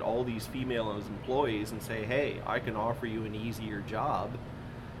would look at all these female as employees and say, hey, I can offer you an easier job.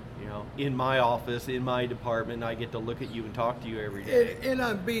 In my office, in my department, I get to look at you and talk to you every day.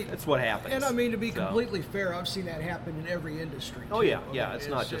 That's what happens. And I mean, to be So- completely fair, I've seen that happen in every industry. Oh, too. yeah, I yeah, mean, it's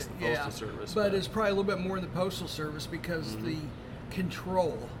not just the Postal Service, But but- it's probably a little bit more in the Postal Service because the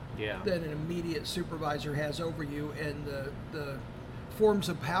control Yeah. that an immediate supervisor has over you and the forms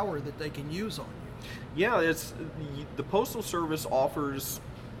of power that they can use on you. Yeah, the Postal Service offers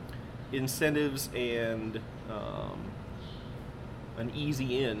incentives and an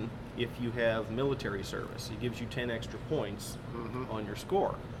easy in if you have military service. It gives you 10 extra points on your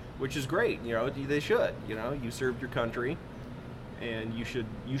score, which is great. You know, they should. You know, you served your country, and you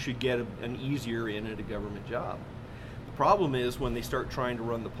should get an easier in at a government job. The problem is when they start trying to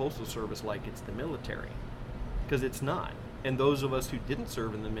run the Postal Service like it's the military, because it's not. And those of us who didn't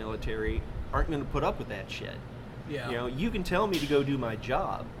serve in the military aren't going to put up with that shit. Yeah. You know, you can tell me to go do my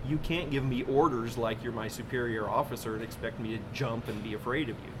job. You can't give me orders like you're my superior officer and expect me to jump and be afraid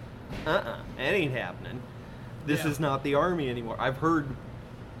of you. That ain't happening. This is not the Army anymore. I've heard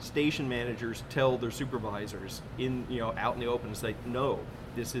station managers tell their supervisors out in the open, say, no,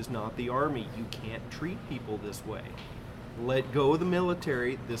 this is not the Army. You can't treat people this way. Let go of the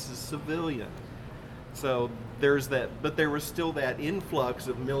military. This is civilian. So there's that, but there was still that influx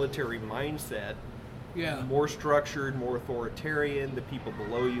of military mindset. Yeah. More structured, more authoritarian. The people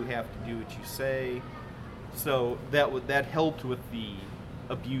below you have to do what you say. So that helped with the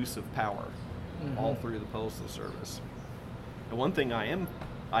abuse of power all through the Postal Service. And one thing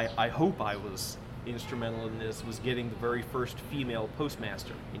I hope I was instrumental in this was getting the very first female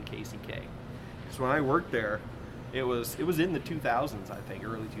postmaster in KCK. So when I worked there, it was in the 2000s, I think,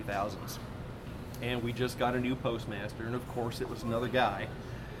 early 2000s. And we just got a new postmaster, and of course it was another guy.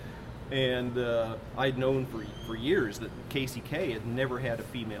 And I'd known for years that KCK had never had a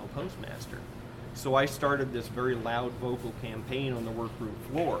female postmaster. So I started this very loud vocal campaign on the workroom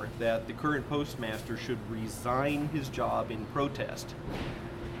floor that the current postmaster should resign his job in protest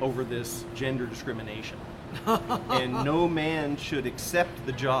over this gender discrimination. And no man should accept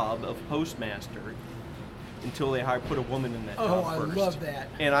the job of postmaster until they put a woman in that job first. I love that.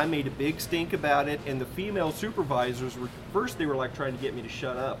 And I made a big stink about it, and the female supervisors they were like trying to get me to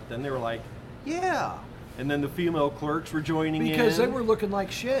shut up. Then they were like, yeah. And then the female clerks were joining in. Because they were looking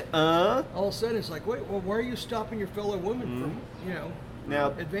like shit. All of a sudden it's like, wait, well, why are you stopping your fellow women from,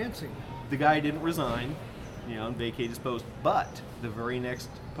 now, advancing? The guy didn't resign, and vacate his post, but the very next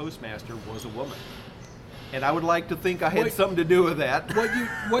postmaster was a woman. And I would like to think I had something to do with that. What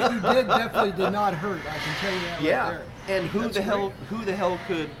you did definitely did not hurt. I can tell you that right there. And who the hell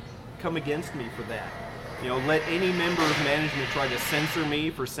could come against me for that? Let any member of management try to censor me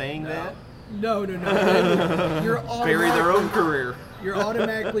for saying that? No. You're bury their own career. You're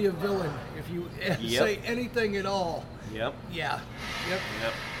automatically a villain if you say anything at all. Yep. Yeah. Yep.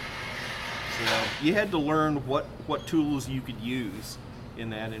 So you had to learn what tools you could use in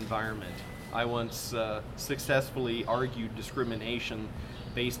that environment. I once successfully argued discrimination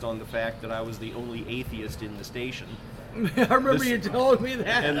based on the fact that I was the only atheist in the station. I remember you telling me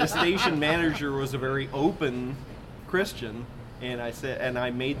that. And the station manager was a very open Christian, and I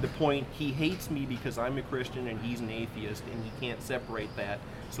made the point, he hates me because I'm a Christian and he's an atheist, and he can't separate that.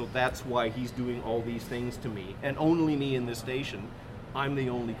 So that's why he's doing all these things to me, and only me in this station. I'm the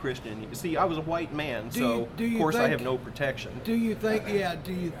only Christian. You see, I was a white man, of course I have no protection. Do you think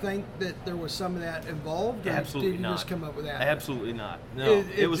that there was some of that involved? Or Absolutely did you not. just come up with that? Absolutely not. No,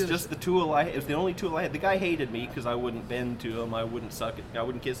 it was just the tool it was the only tool I had. The guy hated me because I wouldn't bend to him. I wouldn't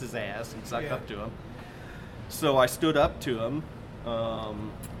kiss his ass and suck up to him. So I stood up to him.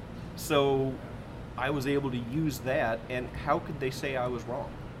 So I was able to use that, and how could they say I was wrong?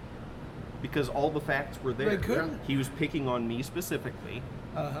 Because all the facts were there. They couldn't. He was picking on me specifically.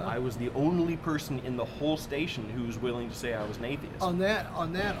 I was the only person in the whole station who was willing to say I was an atheist. On that,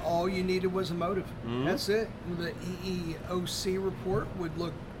 all you needed was a motive. That's it. The EEOC report would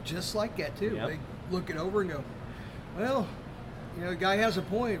look just like that too. Yep. They look it over and go, well, the guy has a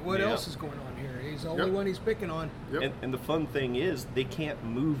point. What else is going on here? He's the only one he's picking on. Yep. And the fun thing is, they can't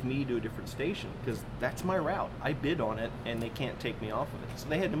move me to a different station because that's my route. I bid on it, and they can't take me off of it. So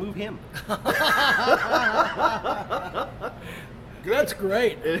they had to move him. That's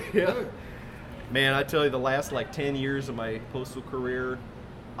great. Yeah. Man, I tell you, the last 10 years of my postal career,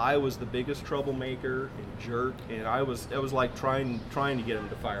 I was the biggest troublemaker and jerk, and it was like trying to get them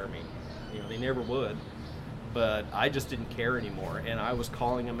to fire me. They never would. But I just didn't care anymore, and I was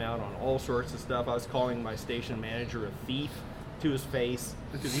calling him out on all sorts of stuff. I was calling my station manager a thief to his face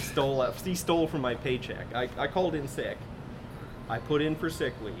because he stole from my paycheck. I called in sick. I put in for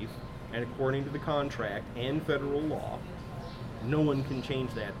sick leave, and according to the contract and federal law, no one can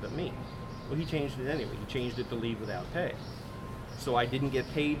change that but me. Well, he changed it anyway. He changed it to leave without pay. So I didn't get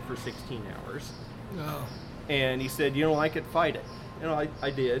paid for 16 hours. No. And he said, you don't like it, fight it. I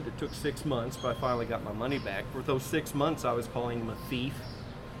did. It took 6 months, but I finally got my money back. For those 6 months, I was calling him a thief,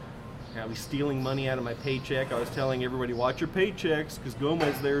 I was stealing money out of my paycheck. I was telling everybody, watch your paychecks, because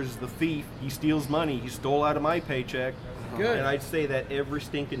Gomez there is the thief. He steals money. He stole out of my paycheck. Good. And I'd say that every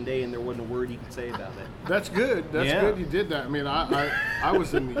stinking day, and there wasn't a word he could say about it. That's good. That's Yeah. good you did that. I mean, I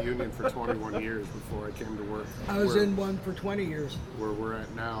was in the union for 21 years before I came to work. I was in one for 20 years. Where we're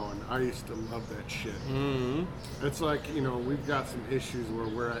at now, and I used to love that shit. Mm-hmm. It's like, we've got some issues where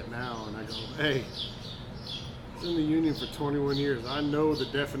we're at now, and I go, hey, I was in the union for 21 years. I know the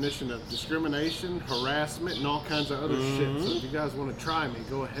definition of discrimination, harassment, and all kinds of other shit. So if you guys want to try me,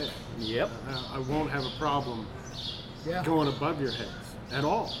 go ahead. Yep. I won't have a problem Yeah. going above your heads at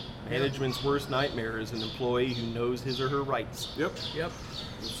all. Management's worst nightmare is an employee who knows his or her rights. Yep. Yep.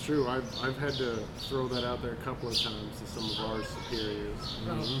 It's true. I've had to throw that out there a couple of times to some of our superiors.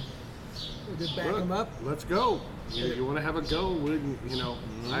 We did back Look, them up. Let's go. You want to have a go?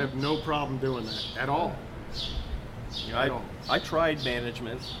 I have no problem doing that at all. I tried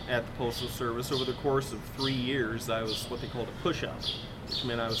management at the Postal Service. Over the course of 3 years, I was what they called a push-up, which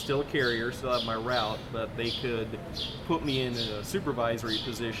meant I was still a carrier, still had my route, but they could put me in a supervisory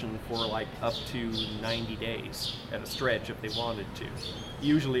position for like up to 90 days at a stretch if they wanted to.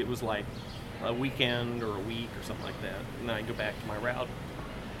 Usually it was like a weekend or a week or something like that, and then I'd go back to my route.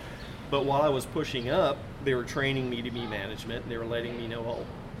 But while I was pushing up, they were training me to be management, and they were letting me know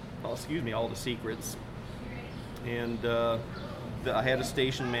all the secrets. And I had a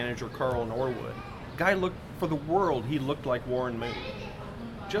station manager, Carl Norwood. Guy looked, for the world, he looked like Warren Moon.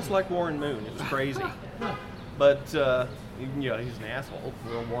 Just like Warren Moon. It was crazy. But, he's an asshole.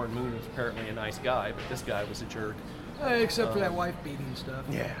 Well, Warren Moon was apparently a nice guy, but this guy was a jerk. Except for that wife beating stuff.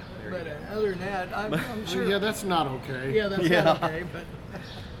 Yeah. But other than that, I'm sure. Yeah, that's not okay. Yeah, that's not okay.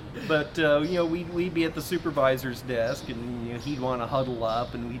 But we'd be at the supervisor's desk, and he'd want to huddle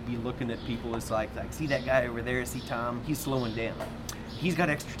up, and we'd be looking at people as like, see that guy over there? See Tom? He's slowing down. He's got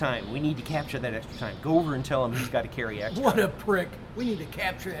extra time. We need to capture that extra time. Go over and tell him he's got to carry extra. What a prick. We need to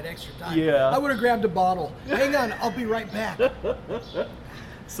capture that extra time. Yeah. I would have grabbed a bottle. Hang on, I'll be right back.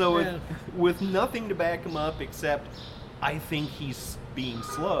 So with nothing to back him up except I think he's being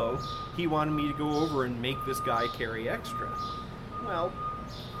slow, he wanted me to go over and make this guy carry extra. Well,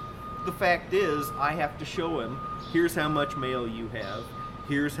 the fact is, I have to show him, here's how much mail you have,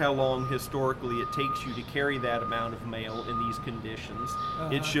 here's how long historically it takes you to carry that amount of mail in these conditions.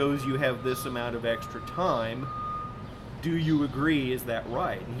 It shows you have this amount of extra time. Do you agree? Is that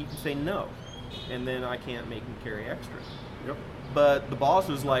right? And he can say no. And then I can't make him carry extra. Yep. But the boss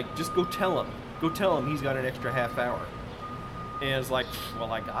was like, just go tell him. Go tell him he's got an extra half hour. And it's like,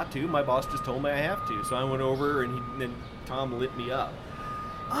 well, I got to. My boss just told me I have to. So I went over, and then Tom lit me up.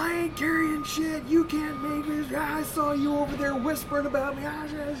 I ain't carrying shit. You can't make me. I saw you over there whispering about me.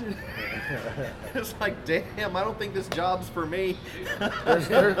 It's like, damn, I don't think this job's for me.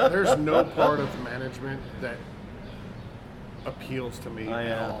 There's no part of management that appeals to me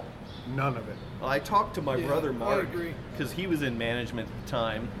at all. None of it. Well, I talked to my brother Mark, because he was in management at the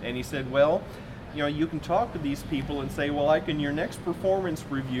time, and he said, well, you can talk to these people and say, well, like in your next performance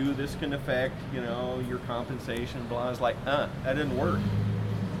review, this can affect, your compensation, blah. I was like, that didn't work.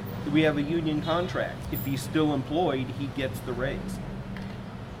 We have a union contract. If he's still employed, he gets the raise.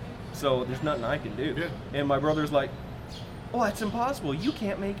 So there's nothing I can do. Yeah. And my brother's like, oh, that's impossible. You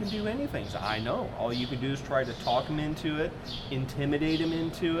can't make him do anything. So I know. All you can do is try to talk him into it, intimidate him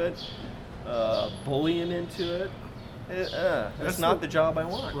into it, bully him into it. That's not the job I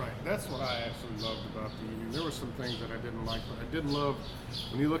want. Right. That's what I actually loved about the union. There were some things that I didn't like, but I didn't love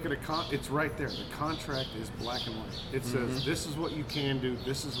when you look at it's right there. The contract is black and white. It says this is what you can do,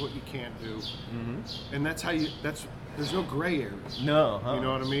 this is what you can't do, and that's how there's no gray area. No. You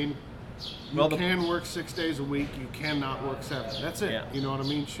know what I mean? You can work 6 days a week. You cannot work 7. That's it. Yeah. You know what I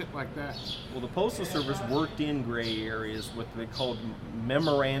mean? Shit like that. Well, the Postal Service worked in gray areas with what they called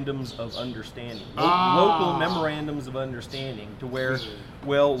memorandums of understanding. Local memorandums of understanding, to where,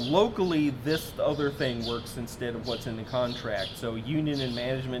 well, locally this other thing works instead of what's in the contract. So union and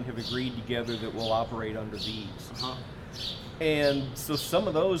management have agreed together that we'll operate under these. And so some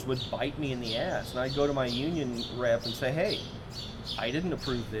of those would bite me in the ass. And I'd go to my union rep and say, hey, I didn't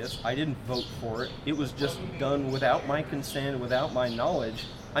approve this. I didn't vote for it. It was just done without my consent, without my knowledge.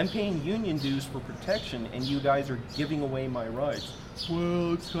 I'm paying union dues for protection, and you guys are giving away my rights.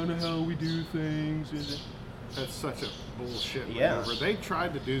 Well, it's kind of how we do things. That's such a bullshit Yeah. maneuver. They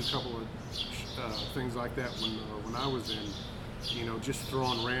tried to do a couple of things like that when I was in, just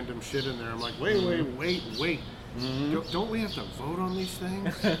throwing random shit in there. I'm like, wait. Don't we have to vote on these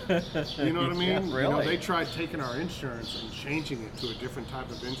things? You know what I mean? Yeah, really? You know, they tried taking our insurance and changing it to a different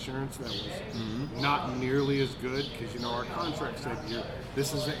type of insurance that was not nearly as good because, you know, our contract said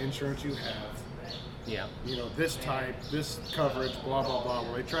this is the insurance you have. Yeah. You know, this type, this coverage, blah, blah, blah.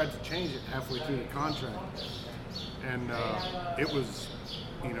 Well, they tried to change it halfway through the contract. And it was,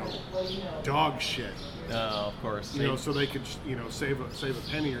 you know, dog shit. Oh, of course. You know, so they could, you know, save a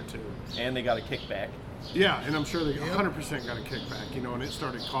penny or two. And they got a kickback. Yeah, and I'm sure they 100% got a kickback, you know, and it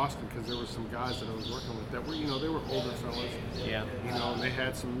started costing because there were some guys that I was working with that were, you know, they were older fellas. Yeah. You know, and they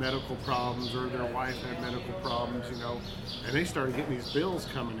had some medical problems or their wife had medical problems, you know, and they started getting these bills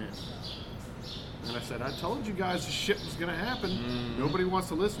coming in. And I said, I told you guys this shit was going to happen. Nobody wants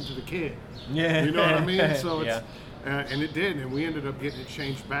to listen to the kid. Yeah. You know what I mean? So it's, and it did, and we ended up getting it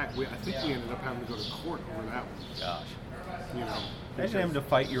changed back. I think we ended up having to go to court over that one. Gosh. You know. Imagine having to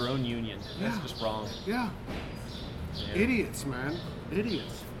fight your own union. That's just wrong. Yeah. Idiots, man.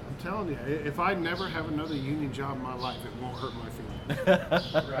 Idiots. I'm telling you, if I never have another union job in my life, it won't hurt my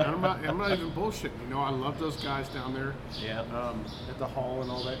feelings. And I'm not even bullshitting. You know, I love those guys down there at the hall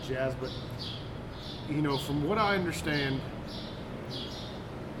and all that jazz. But, you know, from what I understand,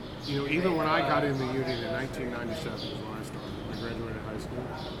 you know, even when I got in the union in 1997 is when I started. I graduated high school.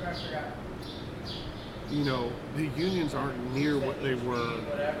 You know, the unions aren't near what they were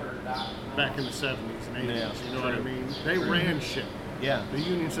back in the 70s and 80s. Yeah, you know what I mean? They ran shit. Yeah. The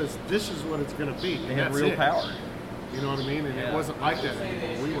union says, this is what it's going to be. They had real power. You know what I mean? And it wasn't like that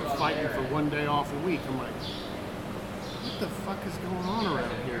anymore. We were fighting for one day off a week. I'm like, what the fuck is going on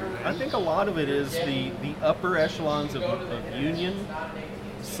around here, man? I think a lot of it is the upper echelons of union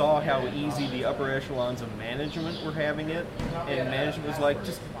saw how easy the upper echelons of management were having it, and management was like,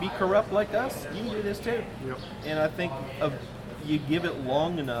 just be corrupt like us, you can do this too. Yep. And I think you give it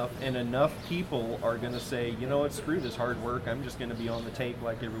long enough and enough people are going to say, you know what, screw this hard work, I'm just going to be on the tape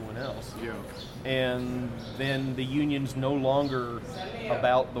like everyone else. Yeah. And then the union's no longer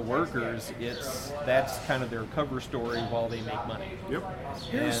about the workers, that's kind of their cover story while they make money. Yep.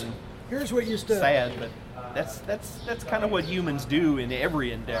 Here's what used to... Sad, but that's kind of what humans do in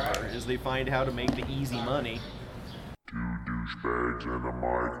every endeavor, is they find how to make the easy money. Two douchebags and a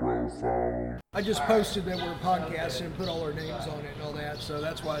microphone. I just posted that we're podcasting and put all our names on it and all that, so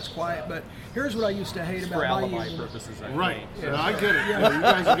that's why it's quiet. But here's what I used to hate For about my alibi union. purposes, Right. think. Yeah, I get it. Yeah. You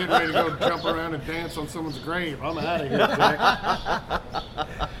guys are getting ready to go jump around and dance on someone's grave. I'm out of here, Jack.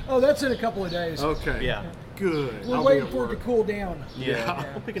 Oh, that's in a couple of days. Okay. Yeah. Good. We're I'll waiting be for at it to work. cool down. Yeah.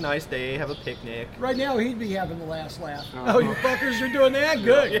 We'll pick a nice day, have a picnic. Right now, he'd be having the last laugh. Oh, you fuckers are doing that?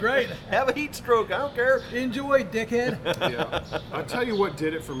 Good, great. Have a heat stroke, I don't care. Enjoy, dickhead. Yeah. I'll tell you what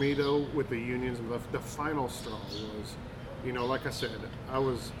did it for me, though, with the unions. The final straw was, you know, like I said, I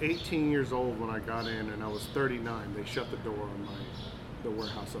was 18 years old when I got in, and I was 39. They shut the door on the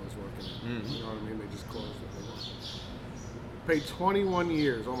warehouse I was working in. You know what I mean? They just closed it. Paid 21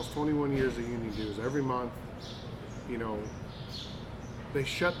 years, almost 21 years of union dues every month. You know, they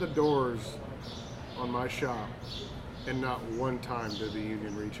shut the doors on my shop, and not one time did the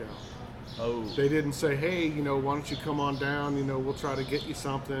union reach out. Oh. They didn't say, hey, you know, why don't you come on down, you know, we'll try to get you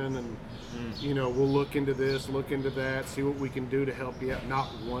something, and, you know, we'll look into this, look into that, see what we can do to help you out. Not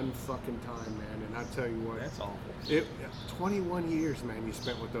one fucking time, man, and I tell you what. That's awful. 21 years, man, you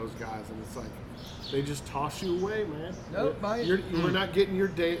spent with those guys, and it's like, they just toss you away, man. Nope, we're not getting your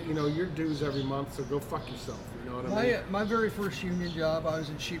day, you know, your dues every month, so go fuck yourself, you know what I mean? My very first union job, I was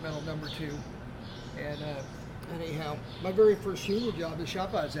in sheet metal number 2, and anyhow, my very first union job, the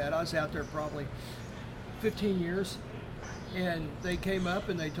shop I was out there probably 15 years, and they came up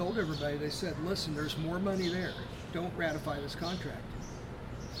and they told everybody, they said, listen, there's more money there, don't ratify this contract.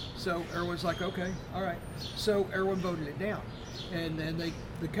 So everyone's like, okay, all right. So everyone voted it down. And then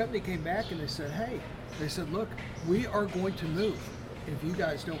the company came back and they said, hey, they said, look, we are going to move if you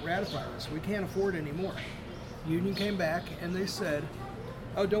guys don't ratify this. We can't afford anymore. Union came back and they said,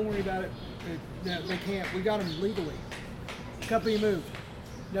 oh, don't worry about it. They can't. We got them legally. Company moved.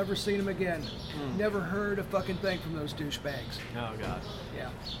 Never seen them again. Never heard a fucking thing from those douchebags. Oh, God. Yeah.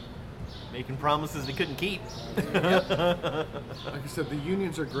 Making promises they couldn't keep. Like I said, the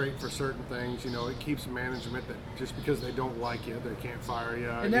unions are great for certain things. You know, it keeps management that just because they don't like you, they can't fire you.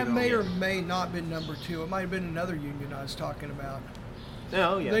 And that may or may not have been number 2. It might have been another union I was talking about.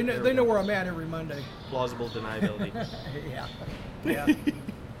 Oh, yeah. They know where I'm at every Monday. Plausible deniability. Yeah. Yeah.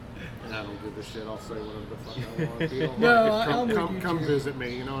 And I don't give a shit. I'll say whatever the fuck I want. If you don't No, like it, I'm with you, come too. visit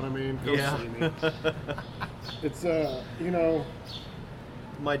me. You know what I mean? Go Yeah. see me. It's you know.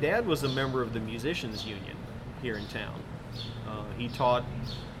 My dad was a member of the musicians union here in town. He taught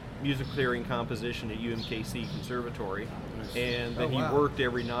music theory and composition at UMKC Conservatory, and then Oh, wow. he worked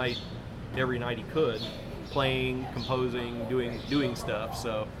every night he could, playing, composing, doing stuff.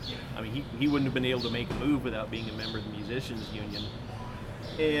 So, I mean, he wouldn't have been able to make a move without being a member of the Musicians Union.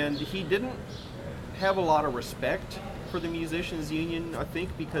 And he didn't have a lot of respect for the Musicians Union, I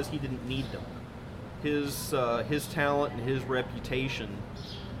think, because he didn't need them. His talent and his reputation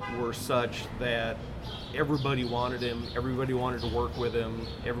were such that everybody wanted him, everybody wanted to work with him,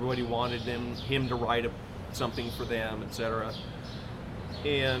 everybody wanted him to write something for them, etc.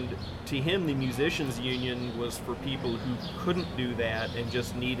 And to him, the Musicians Union was for people who couldn't do that and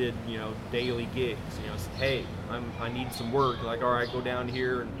just needed, daily gigs. Hey, I need some work. Like, all right, go down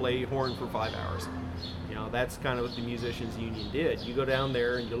here and play horn for 5 hours. That's kind of what the Musicians Union did. You go down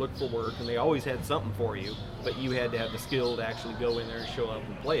there and you look for work, and they always had something for you, but you had to have the skill to actually go in there and show up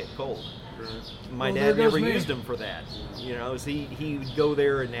and play it cold. My dad never used him for that. He would go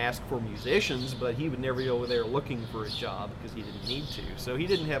there and ask for musicians, but he would never go there looking for a job because he didn't need to. So he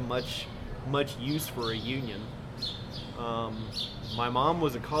didn't have much use for a union. My mom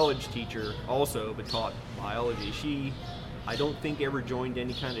was a college teacher also, but taught biology. I don't think ever joined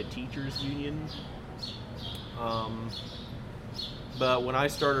any kind of teachers union. But when I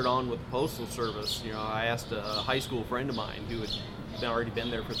started on with the Postal Service, I asked a high school friend of mine who had already been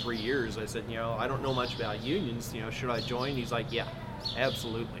there for 3 years. I said, I don't know much about unions. Should I join? He's like, yeah,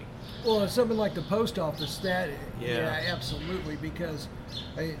 absolutely. Well, something like the post office, yeah, absolutely, because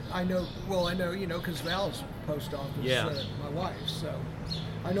I know, because Val's post office, my wife, so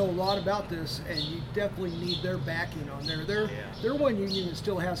I know a lot about this, and you definitely need their backing on there. They're one union that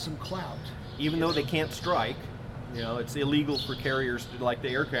still has some clout. Even though they can't strike, it's illegal for carriers, like the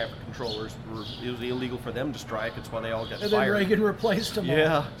air traffic controllers, it was illegal for them to strike. It's why they all got fired. And then Reagan replaced them all.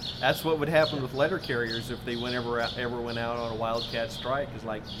 Yeah, that's what would happen with letter carriers if they ever went out on a wildcat strike. It's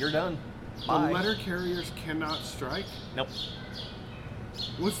like, you're done. Bye. The letter carriers cannot strike? Nope.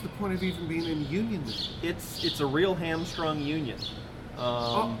 What's the point of even being in a union then? It's a real hamstrung union.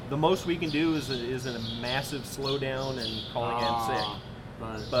 The most we can do is a massive slowdown and calling in sick.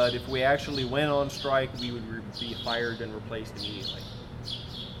 Right. But if we actually went on strike, we would be fired and replaced immediately.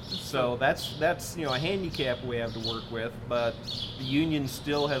 So that's a handicap we have to work with. But the union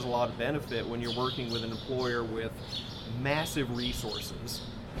still has a lot of benefit when you're working with an employer with massive resources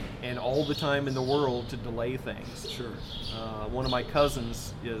and all the time in the world to delay things. Sure. One of my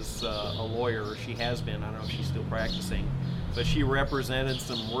cousins is a lawyer. She has been. I don't know if she's still practicing, but she represented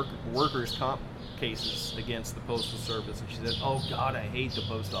some workers' comp cases against the Postal Service, and she said, "Oh God, I hate the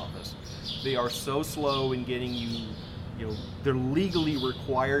post office. They are so slow in getting you. They're legally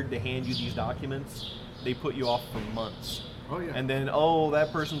required to hand you these documents. They put you off for months." Oh, yeah. And then, that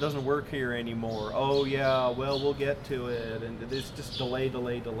person doesn't work here anymore. Oh, yeah, well, we'll get to it. And it's just delay.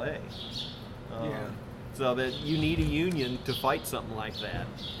 Yeah. So that you need a union to fight something like that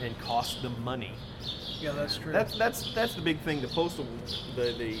and cost them money. Yeah, that's true. That's the big thing.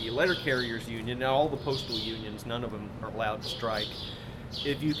 The letter carriers union, now all the postal unions, none of them are allowed to strike.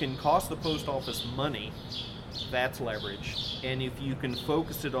 If you can cost the post office money, that's leverage. And if you can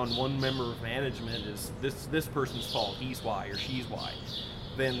focus it on one member of management as this person's fault, he's why or she's why,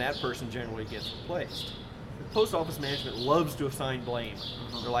 then that person generally gets replaced. The post office management loves to assign blame.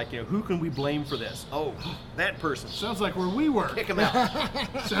 They're like, who can we blame for this? Oh, that person. Sounds like where we work. Kick him out.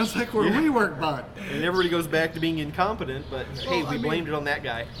 Sounds like where we work, bud. And everybody goes back to being incompetent, but hey, we blamed it on that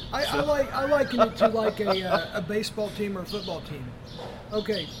guy. I liken it to like a baseball team or a football team.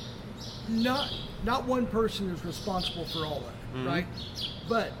 Okay, not one person is responsible for all of it, right?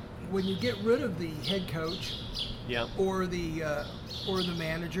 But when you get rid of the head coach, or the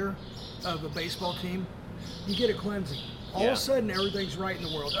manager of a baseball team, you get a cleansing. All of a sudden, everything's right in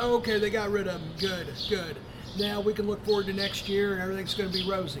the world. Oh, okay, they got rid of him. Good. Now we can look forward to next year, and everything's going to be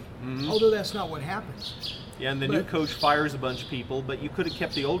rosy. Although that's not what happens. Yeah, and the new coach fires a bunch of people, but you could have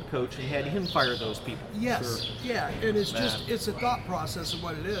kept the old coach and had him fire those people. Yes, Sure. Yeah, and it's it's a thought process of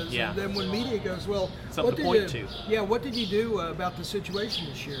what it is. Yeah. And then when media goes, well, Something what to did point you, to. Yeah, what did you do about the situation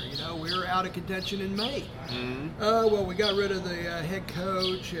this year? We were out of contention in May. Well, we got rid of the head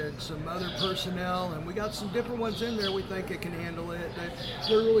coach and some other personnel, and we got some different ones in there we think that can handle it.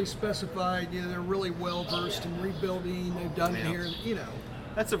 They're really specified. They're really well versed in rebuilding. They've done it here.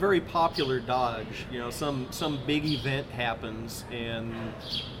 That's a very popular dodge. Some big event happens and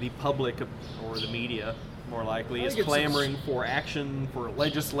the public or the media more likely, I is think it's clamoring for action, for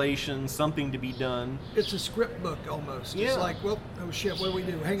legislation, something to be done. It's a script book almost. Yeah. It's like, well, oh shit, what do we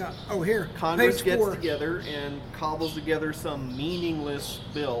do? Hang on. Oh, here. Congress page gets 4. together and cobbles together some meaningless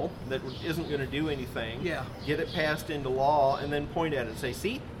bill that isn't going to do anything. Yeah. Get it passed into law, and then point at it and say,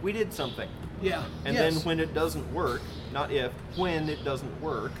 see, we did something. Yeah. And yes. then when it doesn't work, not if, when it doesn't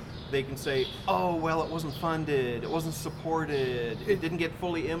work, they can say, oh, well, it wasn't funded, it wasn't supported, it didn't get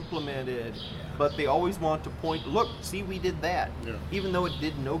fully implemented. But they always want to point, look, see, we did that. Yeah. Even though it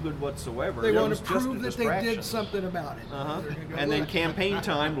did no good whatsoever. They it want was to just a prove that they distraction. did something about it. Uh-huh. They're gonna go, And then "Look." campaign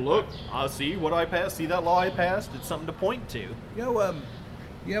time, look, see what I passed, see that law I passed? It's something to point to. You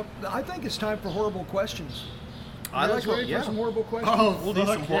know, I think it's time for horrible questions. I You like guys ready yeah. for some horrible questions? Oh, We'll do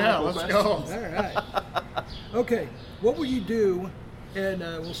fuck some yeah, horrible let's go. All right. Okay. What would you do? And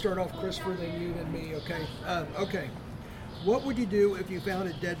we'll start off Christopher, then you, then me. Okay. Okay. What would you do if you found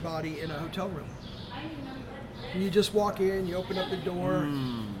a dead body in a hotel room? You just walk in, you open up the door.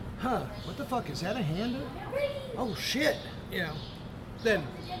 Huh? What the fuck is that? A handle? Oh shit! You know. Then,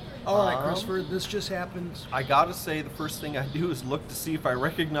 all right, Christopher. This just happened. I gotta say, the first thing I do is look to see if I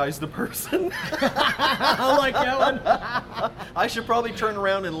recognize the person. I like that one. I should probably turn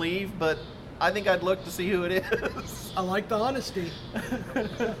around and leave, but I think I'd look to see who it is. I like the honesty.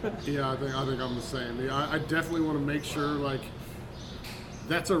 Yeah, I think I'm the same. Yeah, I definitely want to make sure, like,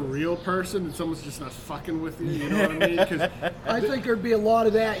 that's a real person and someone's just not fucking with you. You know what I mean? 'Cause I think there'd be a lot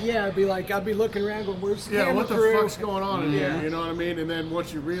of that. Yeah, I'd be looking around going, "Where's the camera what the crew?" fuck's going on in Yeah. here? You know what I mean? And then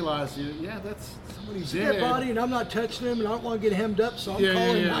once you realize, that's somebody's Dead dead. body, and I'm not touching him, and I don't want to get hemmed up, so I'm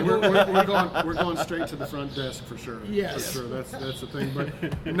calling. Yeah. my- We're going straight to the front desk for sure. Yes. For sure. That's the thing.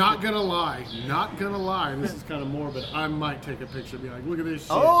 But not gonna lie, and this is kind of morbid. I might take a picture and be like, look at this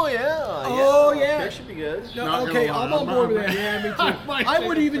shit. Oh yeah. Oh, yeah. That should be good. No, Not okay, gonna lie, I'm on board with that. Yeah, me too. might I take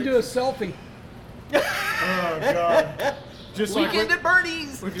would a even do a selfie. Oh god. Just like Weekend at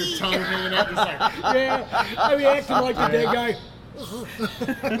Bernie's. with your tongue hanging out, just like. Yeah, I'd be acting like the dead guy.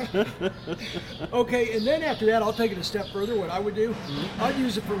 Okay, and then after that, I'll take it a step further. What I would do, I'd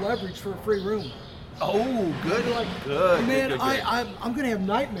use it for leverage for a free room. Oh, good. Good. Man, good. I'm gonna have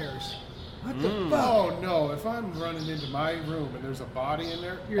nightmares. What the fuck? Oh no! If I'm running into my room and there's a body in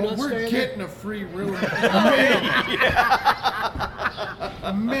there, You're not we're staying getting there? a free room.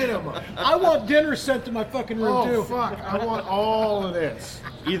 Minimum. I want dinner sent to my fucking room Oh too. fuck! I want all of this.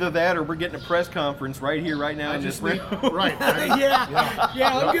 Either that, or we're getting a press conference right here, right now I in just this need room. right. Yeah,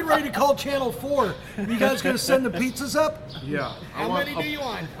 I'm getting ready to call Channel 4. You guys gonna send the pizzas up? Yeah. I How want many do you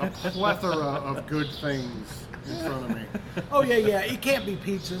want? a plethora of good things in front of me. Oh yeah. It can't be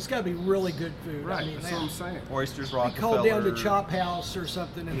pizza. It's gotta be really good food. Right. I mean, That's what I'm saying. Oysters, we Rockefeller. call down to Chop House or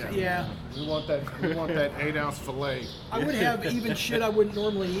something. And, yeah. We want that 8-ounce fillet. I would have even shit I wouldn't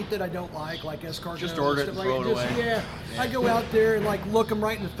normally eat that I don't like escargot. Just order it and and stuff throw like it that. away. Yeah. I go out there and like look them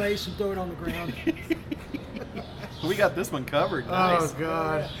right in the face and throw it on the ground. We got this one covered. Nice. Oh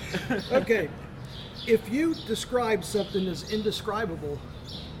god. Okay. If you describe something as indescribable,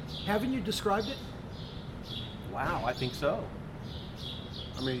 haven't you described it? Wow, I think so.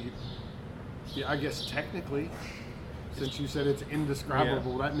 I mean, yeah, I guess technically, since you said it's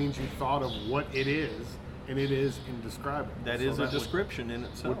indescribable, that means you thought of what it is, and it is indescribable. That So is a would- description in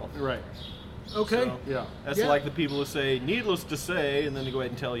itself. right. Okay. So, Yeah. That's Yeah. like the people who say, needless to say, and then they go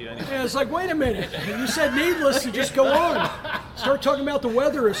ahead and tell you anyway. Yeah, it's like, wait a minute. You said needless to just go on. Start talking about the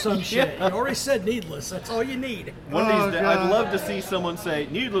weather or some shit. You already said needless. That's all you need. One of Oh, these days, God. I'd love to see someone say,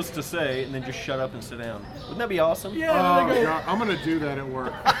 needless to say, and then just shut up and sit down. Wouldn't that be awesome? Yeah, Oh, they go, God. I'm going to do that at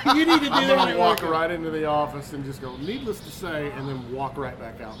work. you need to do I'm that. going to at walk work. right into the office and just go, needless to say, and then walk right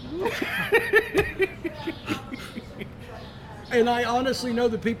back out. And I honestly know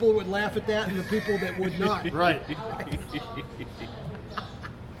the people that would laugh at that and the people that would not. Right.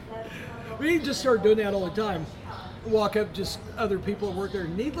 We just start doing that all the time. Walk up, just other people that work there,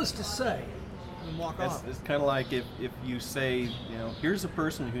 needless to say, and walk off. It's kind of like if you say, here's a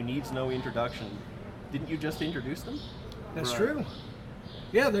person who needs no introduction. Didn't you just introduce them? That's Right. true.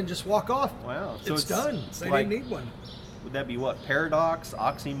 Yeah, then just walk off. Wow. It's done. It's They like, didn't need one. Would that be what? Paradox?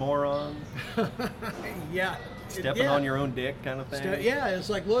 Oxymoron? Yeah. Stepping Yeah. on your own dick kind of thing? Yeah, it's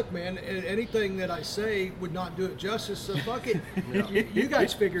like, look, man, anything that I say would not do it justice, so fuck it. You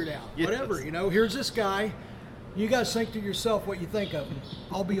guys figure it out. Yes. Whatever, here's this guy. You guys think to yourself what you think of him.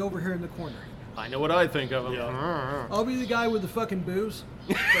 I'll be over here in the corner. I know what I think of them. I'll be the guy with the fucking booze.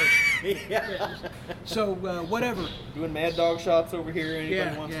 So, whatever. Doing mad dog shots over here. Anybody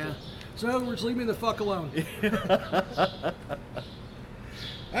Yeah, wants yeah. to? So in other words, leave me the fuck alone.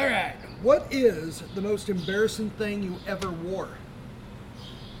 All right. What is the most embarrassing thing you ever wore?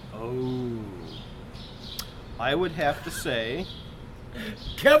 Oh. I would have to say,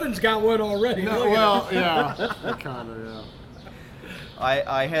 Kevin's got one already. No, Look at well, him. yeah, kind of, yeah.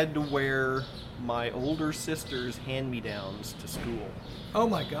 I had to wear my older sister's hand-me-downs to school. Oh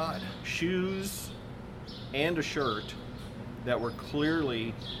my God. Shoes and a shirt that were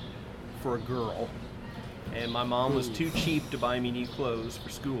clearly for a girl. And my mom was too cheap to buy me new clothes for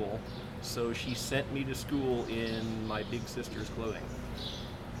school, so she sent me to school in my big sister's clothing.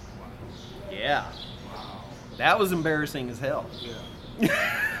 Yeah. That was embarrassing as hell.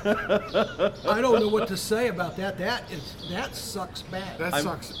 I don't know what to say about that. That sucks bad. That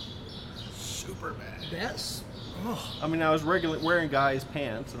sucks super bad. That's. Oh. I mean, I was wearing guys'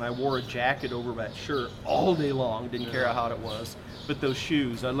 pants, and I wore a jacket over that shirt all day long. Didn't care how hot it was. But those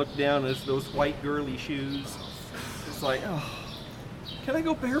shoes, I looked down at those white girly shoes. It's like, oh, can I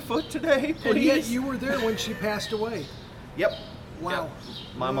go barefoot today, please? And yet you were there when she passed away. Yep. Wow. Yep.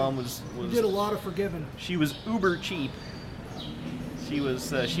 My mom was You did a lot of forgiving. She was uber cheap. She was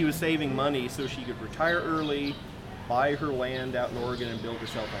saving money so she could retire early, buy her land out in Oregon, and build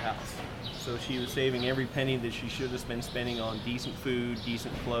herself a house. So she was saving every penny that she should have been spending on decent food,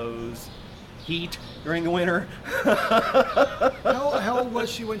 decent clothes, heat during the winter. How old was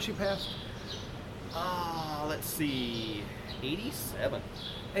she when she passed? Let's see, 87.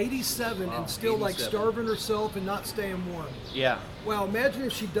 87 and still 87. like starving herself and not staying warm. Yeah. Wow, imagine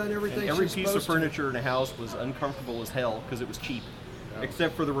if she'd done everything And every she was piece of supposed to. furniture in the house was uncomfortable as hell because it was cheap,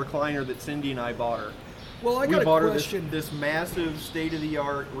 except for the recliner that Cindy and I bought her. Well, I We got a bought her question. this massive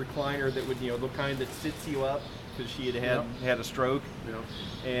state-of-the-art recliner that would, the kind that sits you up because she had a stroke. Yep.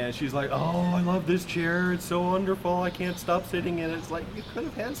 And she's like, oh, I love this chair. It's so wonderful. I can't stop sitting in it. It's like, you could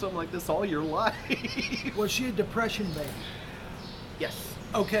have had something like this all your life. Was she a depression baby? Yes.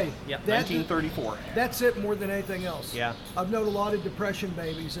 Okay. Yeah, that- 1934. That's it more than anything else. Yeah. I've known a lot of depression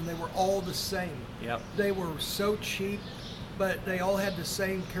babies, and they were all the same. Yep. They were so cheap, but they all had the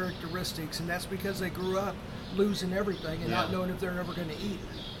same characteristics, and that's because they grew up losing everything and not Yeah. knowing if they're ever going to eat.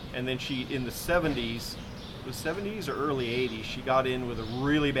 And then she, in the 70s, the 70s or early 80s, she got in with a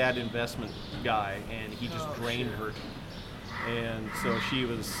really bad investment guy, and he just drained her. And so she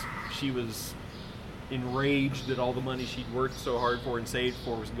was enraged that all the money she'd worked so hard for and saved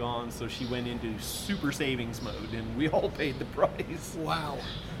for was gone, so she went into super savings mode, and we all paid the price. Wow.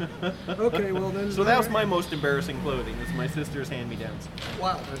 Okay, well then. So that was my most embarrassing clothing. It's my sister's hand-me-downs.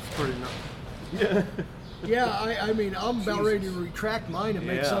 Wow. That's pretty nuts. Yeah, I mean, I'm about ready to retract mine and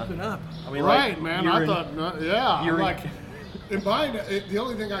make Yeah. something up. I mean, Right, like, man. you're I in- thought, yeah. you're I'm in- like, in mine, the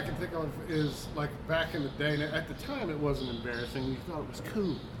only thing I can think of is like back in the day. And at the time, it wasn't embarrassing. You thought it was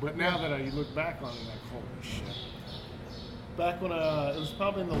cool. But now that you look back on it, like, holy shit. Back when it was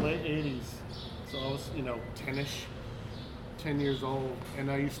probably in the late '80s, so I was 10-ish, 10 years old,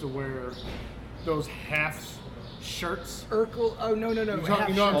 and I used to wear those half shirts. Urkel, oh no. You know what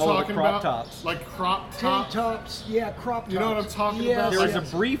I'm Oh, the talking crop about? tops. Like crop Tank tops. tops, yeah, crop tops. You know what I'm talking Yes, about? There was a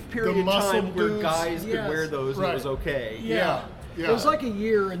yes. brief period The of muscle time where dudes. guys could Yes. wear those and Right. it was okay. Yeah. Yeah. It was like a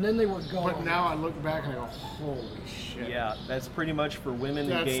year, and then they were gone. But now I look back and I go, holy shit. Yeah, that's pretty much for women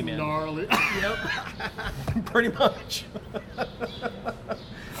and That's gay men. gnarly. Yep. Pretty much.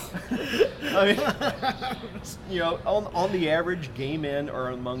 I mean, on the average, gay men are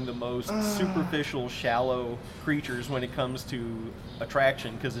among the most superficial, shallow creatures when it comes to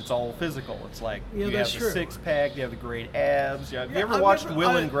attraction because it's all physical. It's like Yeah, you that's have true. the six-pack, you have the great abs. Have you ever I've watched never-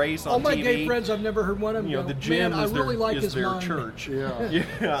 Will and Grace on all my TV? gay friends, I've never heard one of them go, The gym man, I is really like is his their mind. church. Yeah.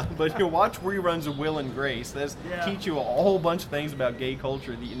 Yeah, but you watch reruns of Will and Grace. That's Yeah. teach you a whole bunch of things about gay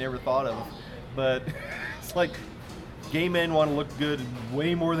culture that you never thought of. But it's like gay men want to look good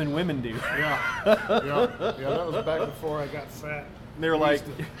way more than women do. Yeah. That was back before I got fat. They're like,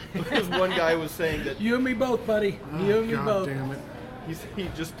 because one guy was saying that You and me both, buddy. You and me God both. damn it. he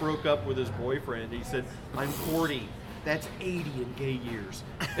just broke up with his boyfriend. He said, I'm 40. That's 80 in gay years.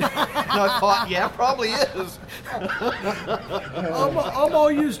 And I thought, yeah, probably is. I'm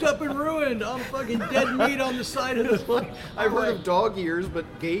all used up and ruined. I'm fucking dead meat on the side of the. I've heard of dog years, but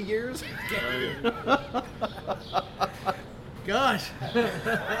gay years? Gosh.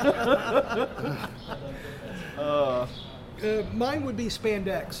 Mine would be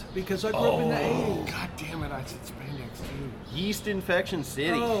spandex because I grew up in the 80s. God damn it, I said spandex too. Yeast Infection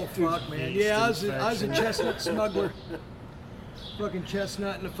City. Oh fuck, man! Yeast Yeah, I was a infection. chestnut smuggler. Fucking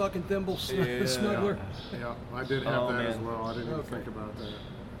chestnut and a fucking thimble Yeah. smuggler. Yeah, I did have Oh, that as man. well. I didn't even Okay. think about that.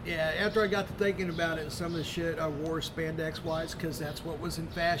 Yeah, after I got to thinking about it and some of the shit I wore spandex wise because that's what was in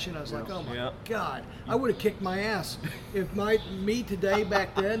fashion, I was like, oh my Yeah. god, I would have kicked my ass. If me today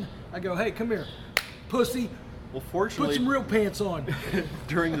back then, I go, hey, come here, pussy, Well, fortunately, Put some real pants on.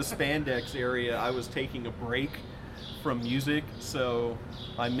 during the spandex area, I was taking a break from music, so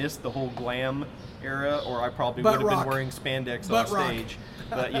I missed the whole glam era, or I probably Butt would have rock. been wearing spandex Butt on rock. stage.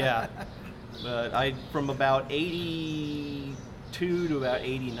 But yeah, but from about 82 to about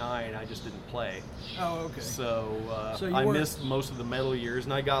 89, I just didn't play. Oh, okay. So, So you I weren't- missed most of the metal years,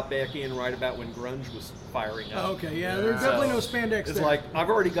 and I got back in right about when grunge was firing up. Oh, okay, yeah, there's definitely no spandex It's there. like, I've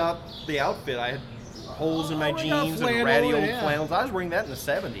already got the outfit. I had holes in my Oh, I got jeans and flannel, ratty old yeah. flannels. I was wearing that in the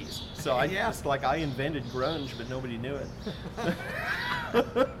 70s. So Yeah. it's like I invented grunge, but nobody knew it.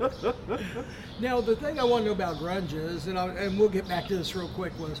 Now, the thing I want to know about grunge is, and we'll get back to this real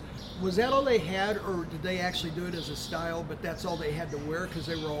quick, was that all they had, or did they actually do it as a style, but that's all they had to wear because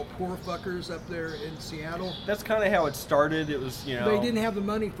they were all poor fuckers up there in Seattle? That's kind of how it started. It was, They didn't have the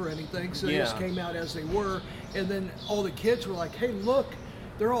money for anything, so they just Yeah. came out as they were, and then all the kids were like, hey, look,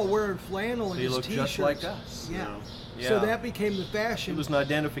 they're all wearing flannel and They just look t-shirts. just like us. Yeah. Yeah. So that became the fashion. It was an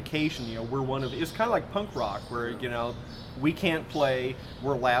identification, we're one of, it's kind of like punk rock where, we can't play,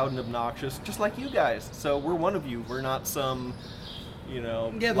 we're loud and obnoxious, just like you guys. So we're one of you. We're not some,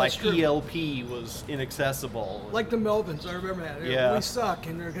 Yeah, that's like true. ELP was inaccessible. Like the Melvins, I remember that. Yeah. We suck,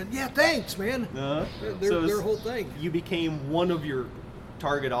 and they're good. Yeah, thanks, man. So Their it's- whole thing. You became one of your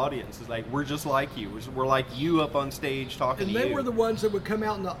target audience. It's like, we're just like you. We're like you up on stage talking And to they you. were the ones that would come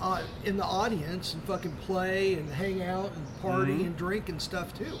out in the audience and fucking play and hang out and party Mm-hmm. and drink and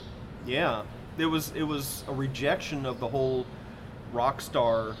stuff too. Yeah, it was a rejection of the whole rock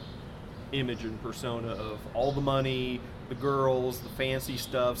star image and persona of all the money, the girls, the fancy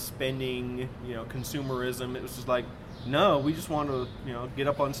stuff, spending, consumerism. It was just like, no, we just want to, get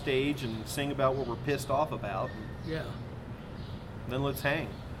up on stage and sing about what we're pissed off about, and Yeah. then let's hang.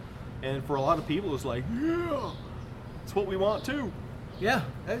 And for a lot of people, it's like, yeah, it's what we want too. Yeah,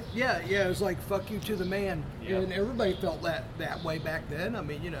 it was like fuck you to the man, Yep. and everybody felt that way back then. I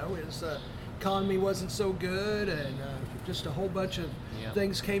mean, his economy wasn't so good, and just a whole bunch of Yeah.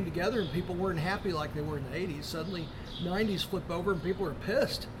 things came together, and people weren't happy like they were in the '80s. Suddenly, '90s flip over, and people are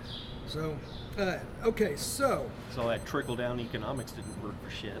pissed. So, okay, so So that trickle down economics didn't work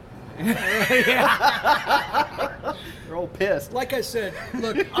for shit. They're all pissed. like I said,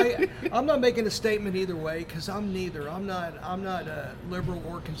 look, I'm not making a statement either way because I'm neither. I'm not a liberal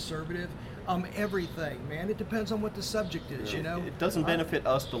or conservative. I'm everything, man. It depends on what the subject is, It doesn't benefit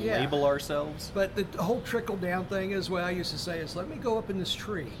us to yeah. label ourselves. But the whole trickle down thing is what I used to say is, let me go up in this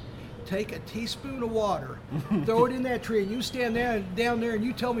tree, take a teaspoon of water, throw it in that tree, and you stand down there and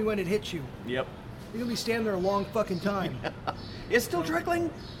you tell me when it hits you. Yep. You're gonna be standing there a long fucking time. It's still trickling.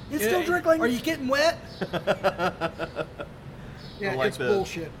 It's still trickling. Are you getting wet? Yeah, Like it's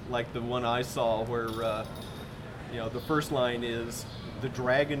bullshit. Like the one I saw where, the first line is, the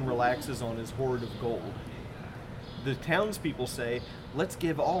dragon relaxes on his hoard of gold. The townspeople say, let's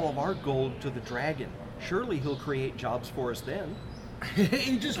give all of our gold to the dragon. Surely he'll create jobs for us then.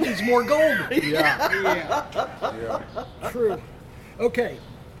 He just needs more gold. Yeah. Yeah, true. Okay,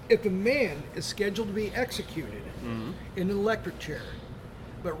 if a man is scheduled to be executed in an electric chair,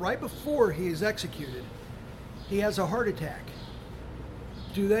 but right before he is executed, he has a heart attack,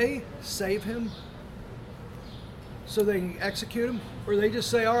 do they save him so they can execute him? Or they just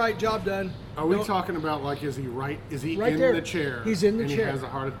say, all right, job done. Are we Don't- talking about like, is he right Right in there. the chair? He's in the and chair. He has a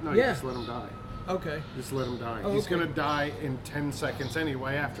heart. No, Yeah. you just let him die. Okay. Just let him die. Oh, He's okay. gonna die in 10 seconds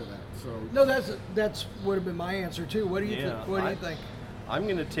anyway after that. So No, that's would have been my answer too. What do you Yeah, think? What do you think? I'm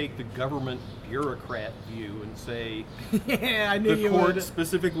going to take the government bureaucrat view and say, Yeah, I knew the you court would.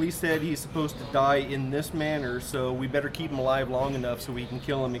 specifically said he's supposed to die in this manner, so we better keep him alive long enough so we can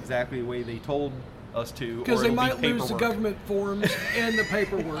kill him exactly the way they told us to. Because or they it'll be might lose the paperwork. government forms and the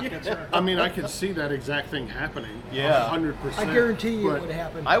paperwork. That's right. I mean, I could see that exact thing happening. Yeah. 100%. I guarantee you it but would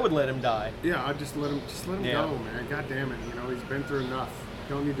happen. I would let him die. Yeah, I'd just let him Yeah. go, man. God damn it. He's been through enough.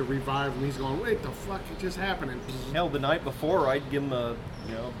 Don't need to revive him. He's going, wait, the fuck is just happening? Hell, the night before, I'd give him a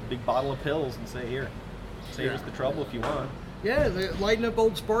big bottle of pills and say, here, save us Yeah. the trouble if you want. Yeah, lighting up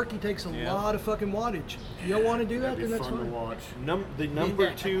old Sparky takes a Yeah. lot of fucking wattage. You don't want to do that, That'd then be that's fun to fine. watch.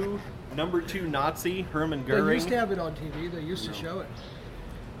 The number two Nazi, Hermann They Goering. used to have it on TV. They used to show it.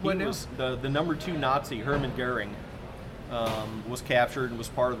 He What now? was the number two Nazi, Hermann Goering, was captured and was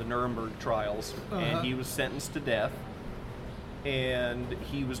part of the Nuremberg trials, Uh-huh. and he was sentenced to death, and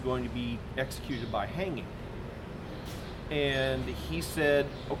he was going to be executed by hanging. And he said,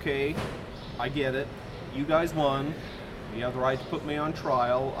 okay, I get it. You guys won. You have the right to put me on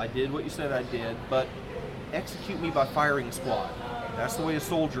trial. I did what you said I did, but execute me by firing squad. That's the way a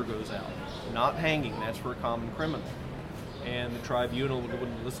soldier goes out. Not hanging. That's for a common criminal. And the tribunal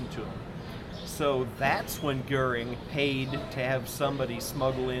wouldn't listen to him. So that's when Goering paid to have somebody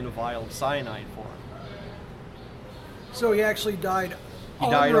smuggle in a vial of cyanide for him. So he actually died He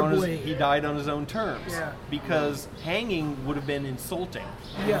died honorably. on his own terms. Yeah. Because hanging would have been insulting.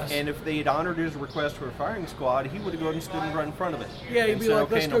 Yes. And if they had honored his request for a firing squad, he would have gone and stood right in front of it. Yeah, he'd and be said, like,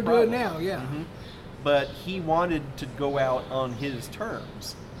 "Okay, let's no go do it problem." now. Yeah. Mhm. But he wanted to go out on his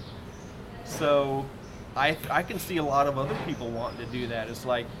terms. So I can see a lot of other people wanting to do that. It's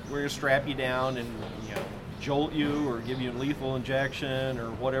like, we're going to strap you down and, you know, jolt you or give you a lethal injection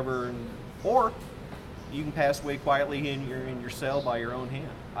or whatever, or you can pass away quietly in your cell by your own hand.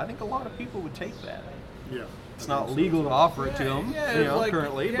 I think a lot of people would take that. Yeah. It's not legal to offer it to them,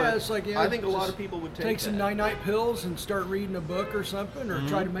 currently, but it's like, I think a lot just of people would take some that. night-night pills and start reading a book or something, or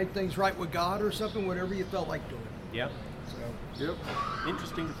try to make things right with God or something, whatever you felt like doing. Yeah, So, Yep.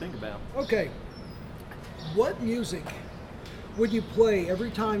 interesting to think about. okay, what music would you play every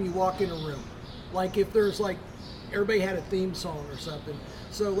time you walk in a room? Like if there's like, everybody had a theme song or something.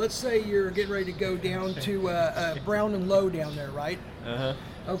 So let's say you're getting ready to go down to Brown and Low down there, right? Uh-huh.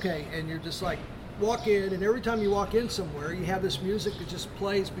 Okay, and you're just like, walk in, and every time you walk in somewhere, you have this music that just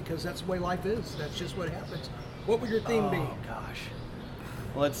plays because that's the way life is. That's just what happens. What would your theme be? Oh, gosh.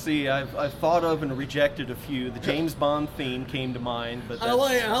 Let's see. I've thought of and rejected a few. The James Bond theme came to mind, but I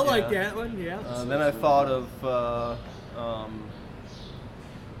like yeah. that one. Yeah. Then I thought of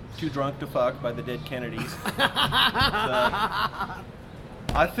 "Too Drunk to Fuck" by the Dead Kennedys.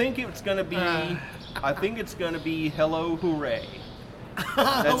 I think it's gonna be "Hello Hooray."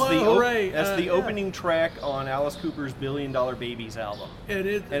 That's Hello, hooray. That's the Yeah. opening track on Alice Cooper's $1 Billion Babies album. And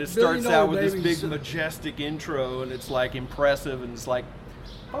it starts out with this Babies. big majestic intro, and it's like impressive, and it's like,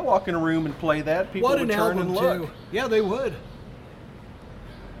 if I walk in a room and play that, people What would an turn album and look. too. Yeah, they would.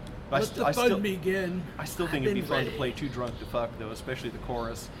 But Let the fun begin. I still think it'd be fun to play "Too Drunk to Fuck" though, especially the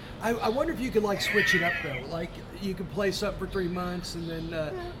chorus. I wonder if you could like switch it up though. Like you could play something for 3 months and then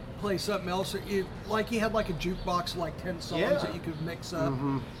play something else. Or you had like a jukebox of like 10 songs Yeah. that you could mix up.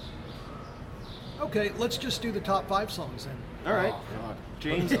 Okay, let's just do the top 5 songs then. All right, Oh, God.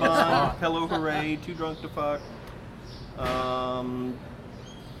 James Bond, "Hello Hooray," "Too Drunk to Fuck,"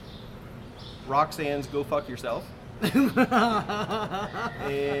 Roxanne's "Go Fuck Yourself," and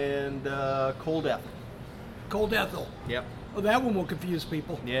 "Cold Ethel." Cold Ethel. Yep. Oh, that one will confuse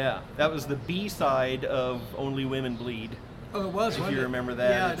people. Yeah, that was the B-side of "Only Women Bleed." Oh, it was. If wasn't you it? remember that,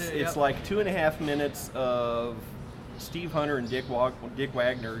 Yeah, it's, I did, it's yep. like 2.5 minutes of Steve Hunter and Dick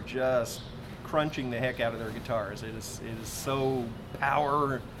Wagner just crunching the heck out of their guitars. It is so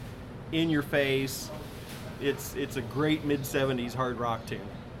power in your face. It's a great mid-70s hard rock tune.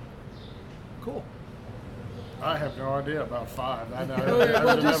 Cool. I have no idea about 5. I know. Okay,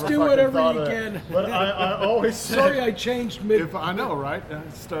 well, just do whatever you can. But I always said, Sorry, I changed mid. if I know, right? I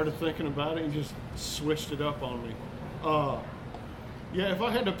started thinking about it and just switched it up on me. Yeah, if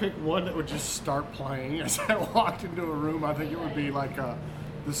I had to pick one that would just start playing as I walked into a room, I think it would be like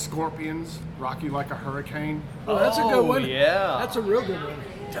the Scorpions, "Rock You Like a Hurricane." Oh, that's a good one. Yeah. That's a real good one.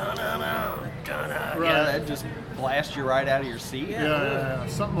 Yeah, Right. that just blasts you right out of your seat. Yeah,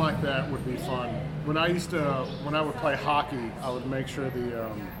 something like that would be fun. When I would play hockey, I would make sure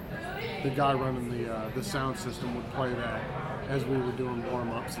the guy running the sound system would play that as we were doing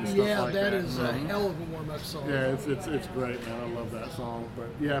warm-ups and stuff like that. That is a hell of a warm-up song. Yeah, it's great, man. I love that song. But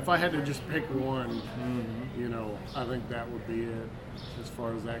yeah, if I had to just pick one, I think that would be it as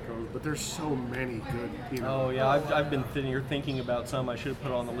far as that goes. But there's so many good, Oh yeah, I've been thinking about some I should have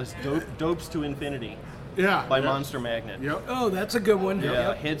put on the list. "Dopes to Infinity" yeah, by yeah. Monster Magnet. Yep. Oh, that's a good one. Yeah,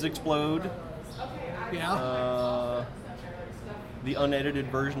 Yep. "Heads Explode." Yeah. The unedited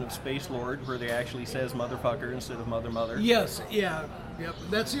version of Space Lord, where they actually says "motherfucker" instead of "mother." Yes. Yeah. Yep.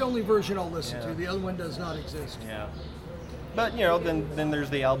 That's the only version I'll listen Yeah. to. The other one does not exist. Yeah. But then there's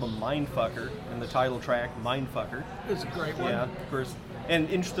the album "Mindfucker" and the title track "Mindfucker." It's a great one. Yeah, of course. And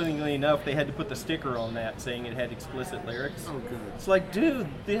interestingly enough, they had to put the sticker on that saying it had explicit lyrics. Oh, good. It's like, dude,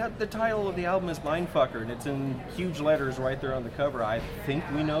 the title of the album is "Mindfucker," and it's in huge letters right there on the cover. I think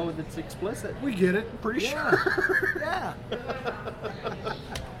we know that's explicit. We get it. Pretty Yeah. sure. Yeah.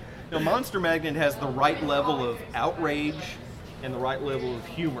 Now, Monster Magnet has the right level of outrage and the right level of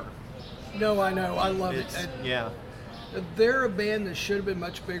humor. No, I know. I love It's, it. yeah, They're a band that should have been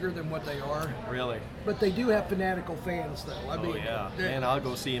much bigger than what they are, really. but they do have fanatical fans, though. I mean, Oh yeah, they're- and I'll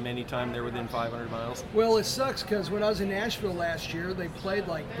go see them anytime they're within 500 miles. Well, it sucks because when I was in Nashville last year, they played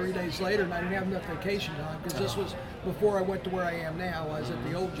like 3 days later, and I didn't have enough vacation time because this was before I went to where I am now. I was at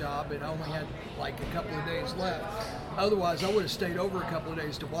the old job, and I only had like a couple of days left. Otherwise, I would have stayed over a couple of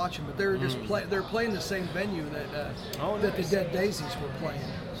days to watch them. But they're just they're playing the same venue that Oh, that the nice. Dead Daisies were playing.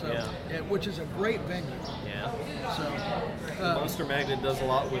 So, Yeah. which is a great venue. Yeah. So, Monster Magnet does a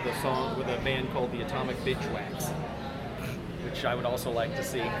lot with a band called the Atomic Bitch Wax, which I would also like to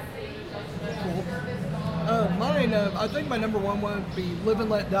see. cool. Mine, I think my number one would be Live and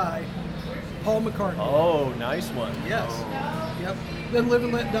Let Die, Paul McCartney. Oh, nice one. Yes. Yep. Then Live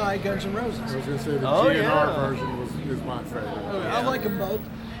and Let Die, Guns N' Roses. I was going to say the Oh, GNR yeah. version is my favorite. I like them both.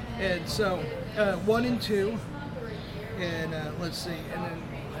 And so, 1 and 2. And let's see. And then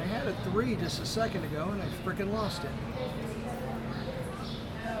I had a 3 just a second ago, and I freaking lost it.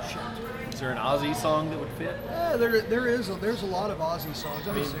 Shit. Is there an Ozzy song that would fit? Yeah, there's a lot of Ozzy songs.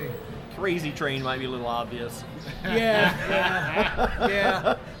 Let me see. Crazy Train might be a little obvious.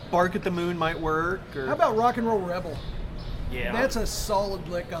 Yeah. Bark at the Moon might work. Or, How about Rock and Roll Rebel? yeah. That's a solid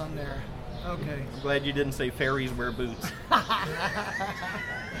lick on there. Okay. I'm glad you didn't say fairies wear boots.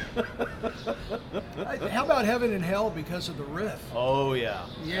 How about Heaven and Hell because of the riff? Oh, yeah.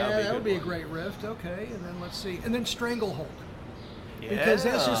 Yeah, That'd that would be a good great riff. Okay, and then let's see. And then Stranglehold. one. Because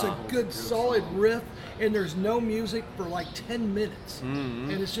that's just a Yeah. good solid riff, and there's no music for like 10 minutes.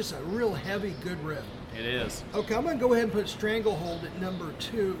 Mhm. And it's just a real heavy, good riff. It is. Okay, I'm going to go ahead and put Stranglehold at number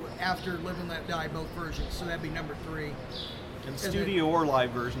 2 after Live and Let Die, both versions. So that'd be number 3. And then- studio or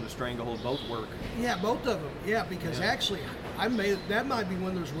live version of Stranglehold both work. Yeah, both of them. Yeah, because actually, that might be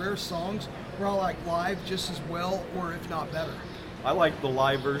one of those rare songs where I like live just as well, or if not better. I like the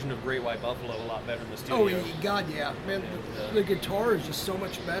live version of Great White Buffalo a lot better than the studio. Oh, yeah, God, yeah. Man, the guitar is just so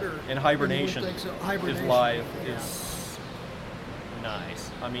much better. And than Hibernation, you would think so. is Hibernation live. yeah. It's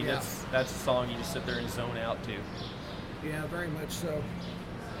nice. I mean, Yeah. that's a song you just sit there and zone out to. Yeah, very much so.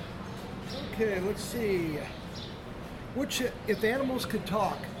 Okay, let's see. If animals could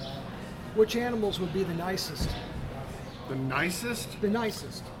talk, which animals would be the nicest? The nicest? The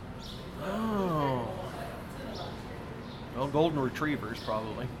nicest. Oh. Well, golden retrievers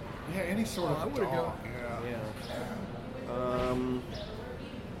probably. Yeah, any sort I of would've dog. Yeah.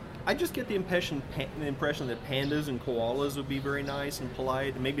 I just get the impression that pandas and koalas would be very nice and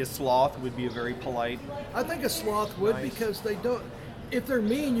polite. Maybe a sloth would be a very polite. I think a sloth would Nice. because they don't. If they're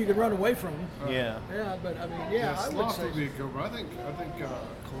mean, you can run away from them. Yeah. Yeah, but I mean, Yeah, I would sloth say. would be a good one. I think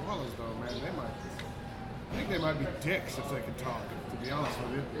koalas though, man, I think they might be dicks if they could talk. To be honest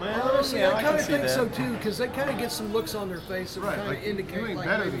with you. Well, Honestly, yeah, I I kind can of see think that. so too, because they kind of get some looks on their face that Right, kind like of indicate you ain't like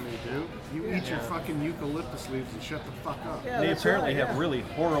better maybe. than me, dude. You eat your fucking eucalyptus leaves and shut the fuck up. Yeah, They that's apparently right, have yeah. really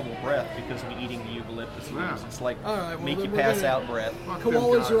horrible breath because of eating the eucalyptus leaves. Yeah. It's like All right, well, make then you we're pass gonna- out breath. Fuck them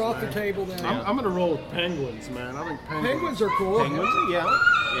Koalas guys, are off man. the table then. I'm gonna roll with penguins, man. I think Penguins are cool. Penguins,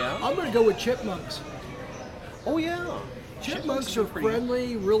 yeah. I'm going to go with chipmunks. Oh yeah. Chipmunks are pretty-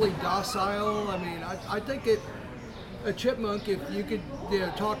 friendly, really docile. I mean, I think a chipmunk, if you could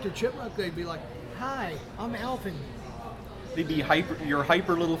talk to a chipmunk, they'd be like, "Hi, I'm Alvin." They'd be your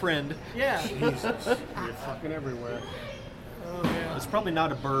hyper little friend. Yeah. Jesus, you're fucking everywhere. Oh yeah. It's probably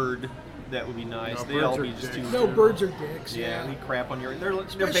not a bird that would be nice. No, They'd birds all are be just too. dicks. No, birds are dicks. Yeah, they crap on your. They're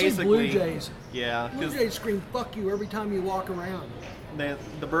Especially basically blue jays. Yeah, Blue because jays scream "fuck you" every time you walk around.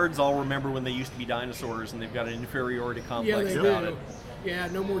 the birds all remember when they used to be dinosaurs, and they've got an inferiority Yeah, complex they about do. it. Yeah,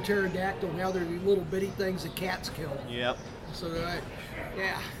 no more pterodactyl. Now they're these little bitty things that cats kill. Yep. So,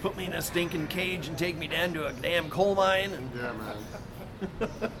 yeah. Put me in a stinking cage and take me down to a damn coal mine. And Yeah, man.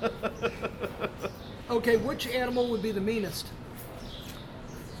 Okay, which animal would be the meanest?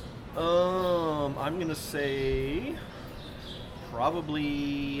 I'm gonna say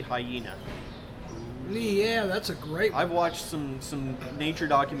probably hyena. Yeah, that's a great one. I've watched some nature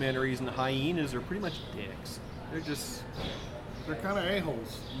documentaries, and hyenas are pretty much dicks. They're just They're kind of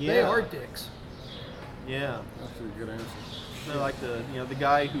a-holes. yeah. They are dicks. Yeah. That's a good answer. They're like the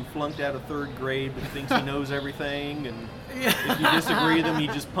guy who flunked out of 3rd grade but thinks he knows everything, and if you disagree with him, he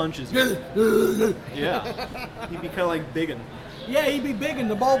just punches you. Yeah. He'd be kind of like Biggin. Yeah, he'd be Biggin,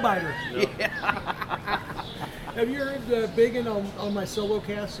 the ball biter. Yeah. Have you heard Biggin on my solo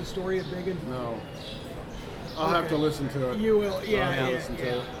cast, the story of Biggin? No. I'll have to listen to it. You will, I'll yeah, have to yeah, listen to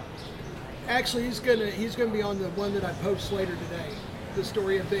yeah. it. Actually, he's gonna be on the one that I post later today, the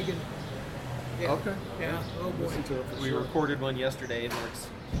story of Biggin. Yeah. Okay. Yeah. Oh boy. Listen to it for We sure. recorded one yesterday, and we're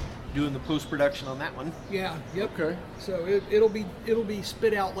doing the post-production on that one. Yeah. Yep. Okay. So it'll be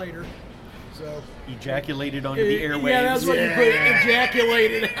spit out later. So. Ejaculated onto the airwaves. Yeah, that's what you put it,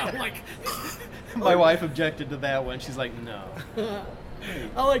 ejaculated out. Like, My wife objected to that one. She's like, no.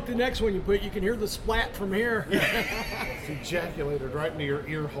 I like the next one you put. You can hear the splat from here. It's ejaculated right into your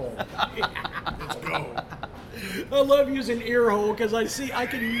ear hole. Let's go. I love using ear hole because I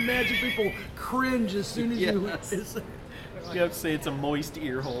can imagine people cringe as soon as Yes. you. You have to say it's a moist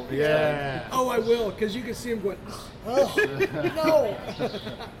ear hole. Yeah. Oh, I will, because you can see him going, oh, no.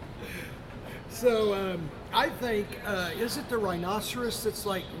 So I think, is it the rhinoceros that's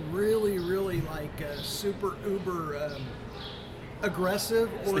like really, really like super uber aggressive?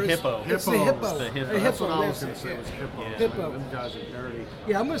 It's the hippo. It's the hippo. It's the hippo. A That's what I was that's going to it, say yeah. was hippo. Yeah. Hippo. Them guys are dirty.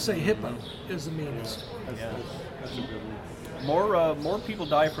 Yeah, I'm going to say hippo is the meanest. That's a good one. More people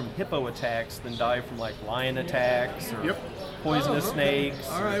die from hippo attacks than die from like lion attacks or poisonous Oh, okay. snakes.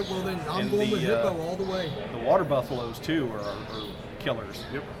 All right, well then I'm And going with the, hippo all the way. The water buffaloes too are killers.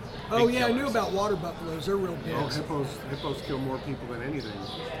 Yep. Oh Big yeah, I knew killers. about water buffaloes. They're real Oh, pigs. hippos kill more people than anything.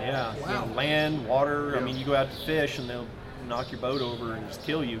 Yeah. Wow. Land, water. I Yeah. mean, you go out to fish and they'll knock your boat over and just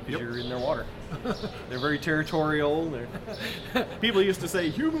kill you because you're in their water. They're very territorial. People used to say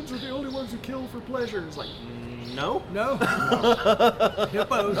humans are the only ones who kill for pleasure. It's like, no. No.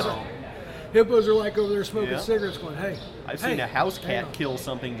 Hippos. Hippos are like over there smoking Yeah. cigarettes, going, "Hey." I've hey, seen a house hang cat on." kill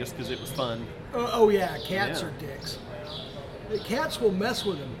something just because it was fun. Oh yeah, cats Yeah. are dicks. The cats will mess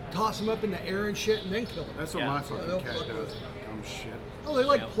with them, toss them up in the air and shit, and then kill them. That's what Yeah. my they'll fucking cat fuck does. with Dumb shit. Oh, they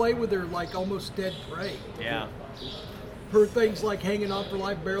like Yeah. play with their like almost dead prey. Yeah. Her things like hanging on for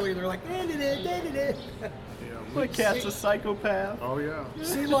life barely. They're like, "Da-da-da, da-da-da." Yeah. My cat's a psychopath. Oh yeah.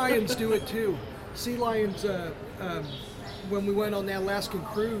 Sea lions do it too. Sea lions, when we went on that Alaskan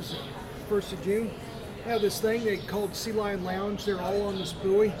cruise, 1st of June, they have this thing they called Sea Lion Lounge. They're all on this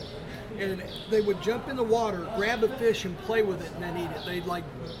buoy, and they would jump in the water, grab a fish, and play with it, and then eat it. They'd like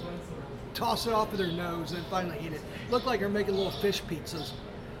toss it off of their nose, and then finally eat it. Looked like they're making little fish pizzas.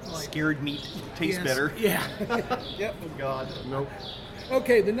 Like, Scared meat tastes yes, better. Yeah. Yep. Oh God. Nope.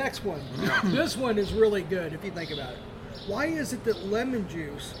 Okay, the next one. This one is really good if you think about it. Why is it that lemon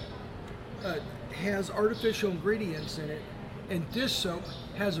juice has artificial ingredients in it and dish soap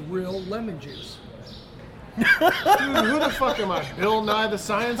has real lemon juice? Dude, who the fuck am I? Bill Nye the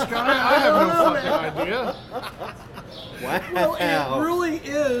Science Guy? I have no fucking idea. Wow. Well, it really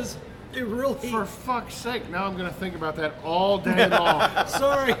is. It really. For fuck's sake, now I'm gonna think about that all day long.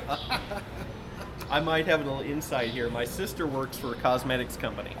 Sorry. I might have a little insight here. My sister works for a cosmetics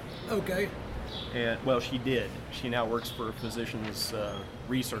company. Okay. And well, she did. She now works for Physicians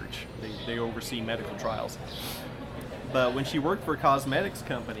Research. They oversee medical trials. But when she worked for a cosmetics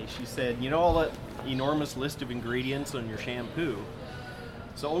company, she said, you know all that enormous list of ingredients on your shampoo?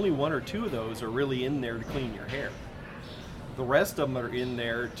 So only 1 or 2 of those are really in there to clean your hair. The rest of them are in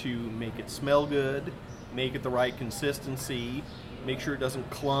there to make it smell good, make it the right consistency, make sure it doesn't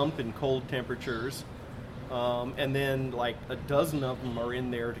clump in cold temperatures. And then like a dozen of them are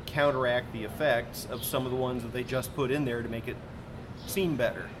in there to counteract the effects of some of the ones that they just put in there to make it seem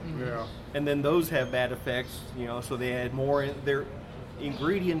better. Yeah. And then those have bad effects, so they add more in their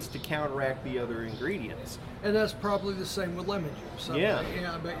ingredients to counteract the other ingredients. And that's probably the same with lemon juice. Yeah.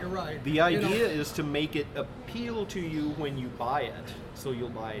 Yeah, I bet you're right. The idea is to make it appeal to you when you buy it, so you'll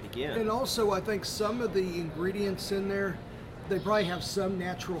buy it again. And also, I think some of the ingredients in there, they probably have some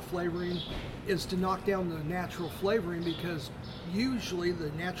natural flavoring, is to knock down the natural flavoring because usually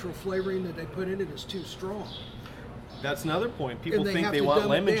the natural flavoring that they put in it is too strong. That's another point. People And they think have they to want dumb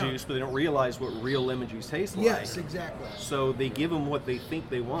it lemon down. juice, but they don't realize what real lemon juice tastes like. Yes, exactly. So they give them what they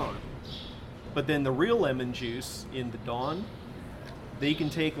think they want. But then the real lemon juice in the Dawn, they can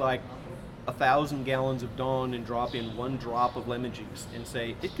take like 1,000 gallons of Dawn and drop in 1 drop of lemon juice and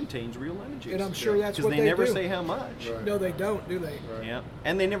say it contains real lemon juice. And I'm sure that's because what they they never do. say how much. Right. No, they don't, do they? Right. Yeah,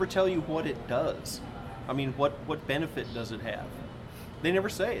 and they never tell you what it does. I mean, what benefit does it have? They never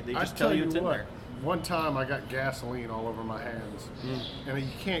say it. They just tell you it's in what, there. One time I got gasoline all over my hands, and you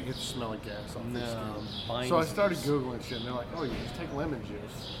can't get the smell of gas off your No, skin. binds So I started Googling shit, and they're like, oh, you just take lemon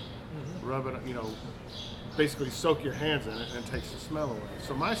juice, rub it, basically soak your hands in it, and it takes the smell away.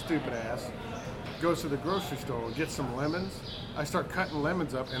 So my stupid ass goes to the grocery store and gets some lemons. I start cutting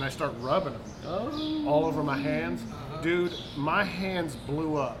lemons up, and I start rubbing them all over my hands. Dude, my hands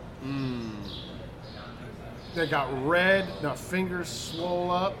blew up. They got red, my fingers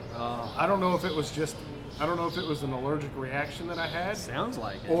swole up. I don't know if it was an allergic reaction that I had, Sounds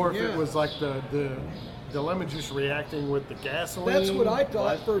like it. or if Yeah. it was like the lemon juice reacting with the gasoline. That's what I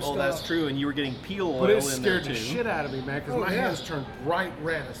thought first Oh, off. that's true. And you were getting peel oil But it in there scared too. the shit out of me, man, because Oh, my yeah. hands turned bright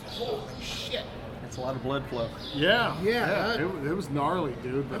red. It's like, holy shit. It's a lot of blood flow. Yeah, Yeah, it was gnarly,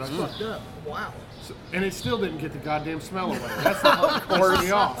 dude. But That's I, fucked up. Wow. and it still didn't get the goddamn smell away. That's the part that pissed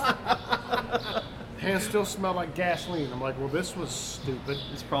me off. Hands still smell like gasoline. I'm like, well, this was stupid.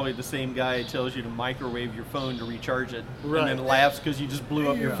 It's probably the same guy who tells you to microwave your phone to recharge it, Right. and then laughs because you just blew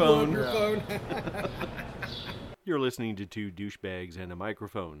up your You blew up phone. your phone. You're listening to 2 douchebags and a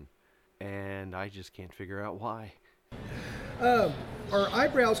microphone, and I just can't figure out why. Are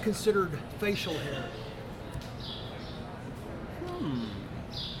eyebrows considered facial hair?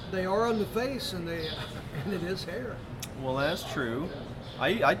 They are on the face, and it is hair. Well, that's true.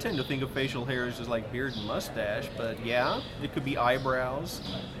 I tend to think of facial hair as just like beard and mustache, but yeah, it could be eyebrows.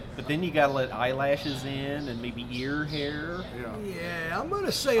 But then you gotta let eyelashes in and maybe ear hair. Yeah, I'm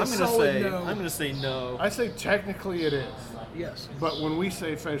gonna say a solid no. I'm gonna say no. I say technically it is. Yes. But when we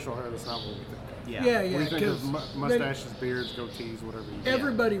say facial hair, that's not what we think of. Yeah. Yeah, We think of 'cause mustaches, beards, goatees, whatever you then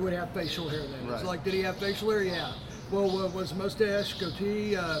everybody would have facial hair then. It's Right. like, did he have facial hair? Yeah. Well, was mustache,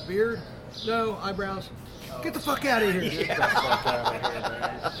 goatee, beard? No, eyebrows. Get the fuck out of here. Get the fuck out of here,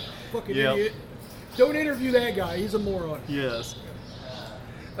 man. Fucking Yep. idiot. Don't interview that guy. He's a moron. Yes.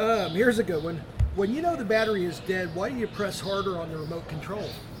 Here's a good one. When you know the battery is dead, why do you press harder on the remote control?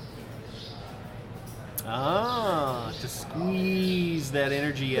 To squeeze that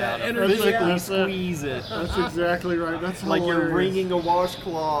energy That out. energy Physically out. squeeze it. That's exactly right. That's Like you're hilarious. wringing a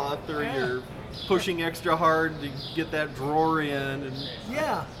washcloth, or you're pushing extra hard to get that drawer in. And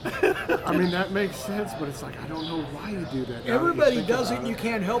Yeah. I mean, that makes sense, but it's like, I don't know why you do that. Now that you Everybody think does it, about and you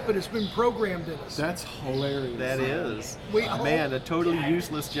can't help it. It's been programmed in us. That's hilarious. that is, We- man, a totally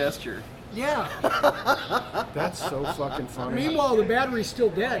useless gesture. Yeah. That's so fucking funny. Meanwhile, the battery's still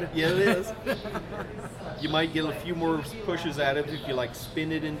dead. Yeah, it is. You might get a few more pushes at it if you like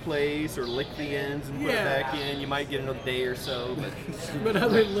spin it in place or lick the ends and put it Yeah. back in. You might get another day or so, but But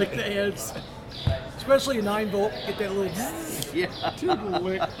other than lick the ends, especially a 9-volt, get that little. yeah. to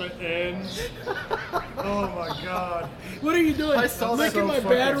lick the ends. Oh my god. What are you doing? I saw that Licking so my fucking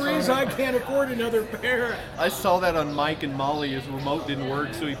batteries. funny. I can't afford another pair. I saw that on Mike and Molly. His remote didn't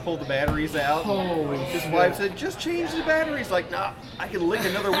work, so he pulled the batteries out. Holy His shit. wife said, "Just change the batteries." Like, nah, I can lick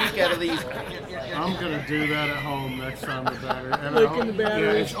another week out of these. I'm gonna do that at home next time with battery. And Licking the Yeah,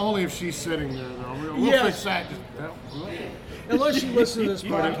 batteries. it's only if she's sitting there though. We'll Yes. fix that. Just, Unless you listen to this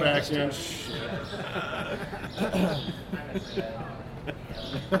put it back podcast. in. Shit.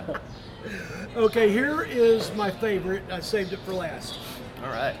 Okay, here is my favorite. I saved it for last. All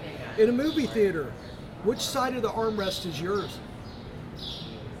right. In a movie theater, which side of the armrest is yours?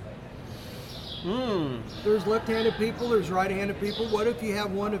 There's left-handed people, there's right-handed people. What if you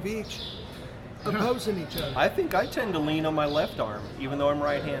have one of each opposing each other? I think I tend to lean on my left arm, even though I'm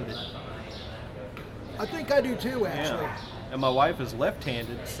right-handed. I think I do too, actually. Yeah. And my wife is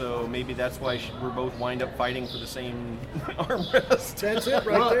left-handed, so maybe that's why we're both wind up fighting for the same armrest. That's it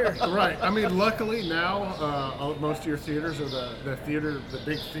right there. Right. I mean, luckily now most of your theaters are the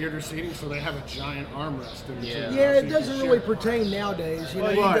big theater seating, so they have a giant armrest in the Yeah. theater, Yeah, so it you doesn't can really share. pertain nowadays. You know,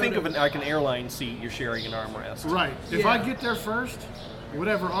 Well, you you go think to- of it like an airline seat, you're sharing an armrest. Right. If Yeah. I get there first,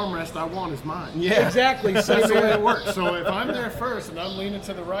 whatever armrest I want is mine. Yeah. Exactly. That's Same the way way. it works. So if I'm there first and I'm leaning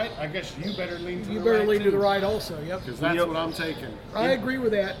to the right, I guess you better lean to You the better right lean too, to the right also. Yep. because that's You know- what I'm taking. I agree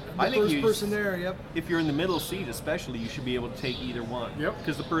with that. The I think first you- person there. Yep. If you're in the middle seat especially, you should be able to take either one. Yep.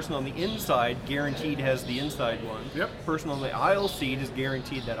 Because the person on the inside guaranteed has the inside one. Yep. Person on the aisle seat is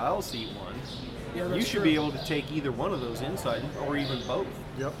guaranteed that aisle seat one. Yeah, You that's should true. be able to take either one of those inside, or even both.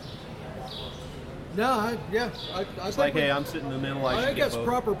 Yep. No, I It's think like, we- hey, I'm sitting in the middle, I I should think get that's both.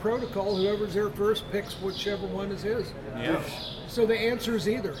 proper protocol. Whoever's there first picks whichever one is his. Yeah. So the answer is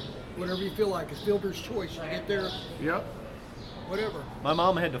either. Whatever you feel like. It's fielder's choice. You get there, Yep. whatever. My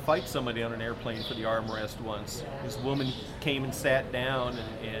mom had to fight somebody on an airplane for the armrest once. This woman came and sat down,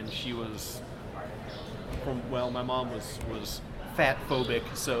 and she was my mom was fat phobic,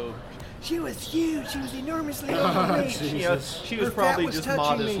 so she was huge. She was enormously overweight. You know, Jesus. she was Her fat probably was just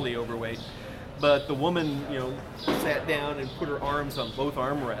touching me. modestly overweight. But the woman, sat down and put her arms on both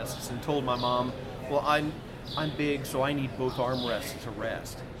armrests and told my mom, "Well, I'm big, so I need both armrests to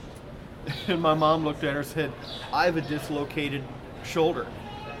rest." And my mom looked at her and said, "I have a dislocated shoulder.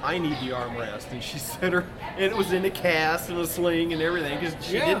 I need the armrest." And she said and it was in a cast and a sling and everything, because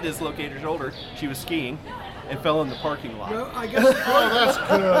she Yeah. did dislocate her shoulder. She was skiing and fell in the parking lot. No, I guess. Oh,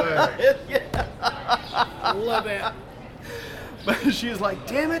 that's good. I love that. But she was like,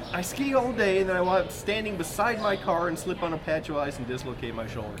 "Damn it, I ski all day, and then I wound up standing beside my car and slip on a patch of ice and dislocate my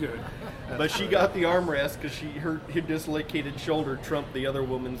shoulder." Good. But she got the armrest because her dislocated shoulder trumped the other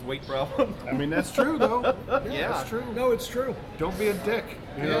woman's weight problem. I mean, that's true though. Yeah. That's true. No, it's true. Don't be a dick.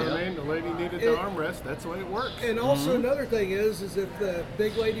 You know what I Yeah. mean? The lady needed the It- armrest. That's the way it works. And also another thing is if the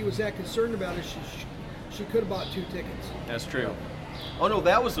big lady was that concerned about it, she could have bought 2 tickets. That's true. Oh no,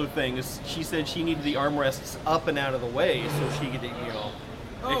 that was the thing. Is she said she needed the armrests up and out of the way so she could,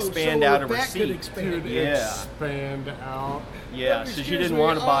 expand so out her of her fat could seat. expand. Dude, Yeah. expand out. Yeah, so she Excuse didn't me,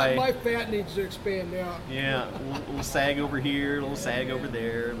 want to buy. My fat needs to expand out. Yeah, a little sag over here, a little sag over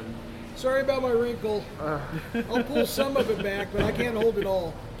there. Sorry about my wrinkle. I'll pull some of it back, but I can't hold it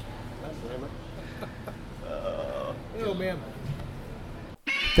all. God damn it. Oh, man.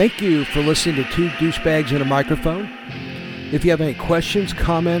 Thank you for listening to Two Douchebags and a Microphone. If you have any questions,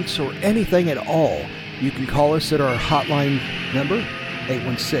 comments, or anything at all, you can call us at our hotline number,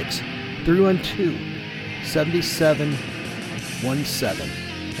 816-312-7717.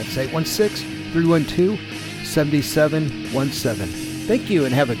 That's 816-312-7717. Thank you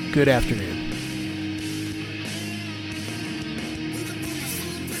and have a good afternoon.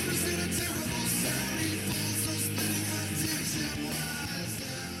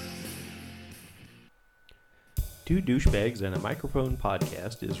 Two Douchebags and a Microphone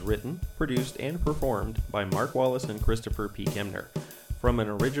podcast is written, produced, and performed by Mark Wallace and Christopher P. Kemner, from an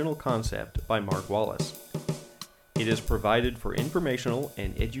original concept by Mark Wallace. It is provided for informational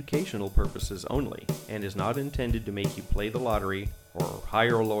and educational purposes only, and is not intended to make you play the lottery, or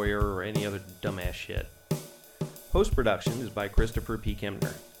hire a lawyer, or any other dumbass shit. Post-production is by Christopher P.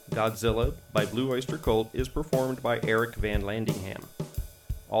 Kemner. Godzilla by Blue Oyster Cult is performed by Eric Van Landingham.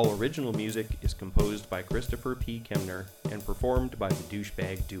 All original music is composed by Christopher P. Kemner and performed by the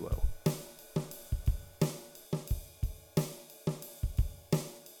Douchebag Duo.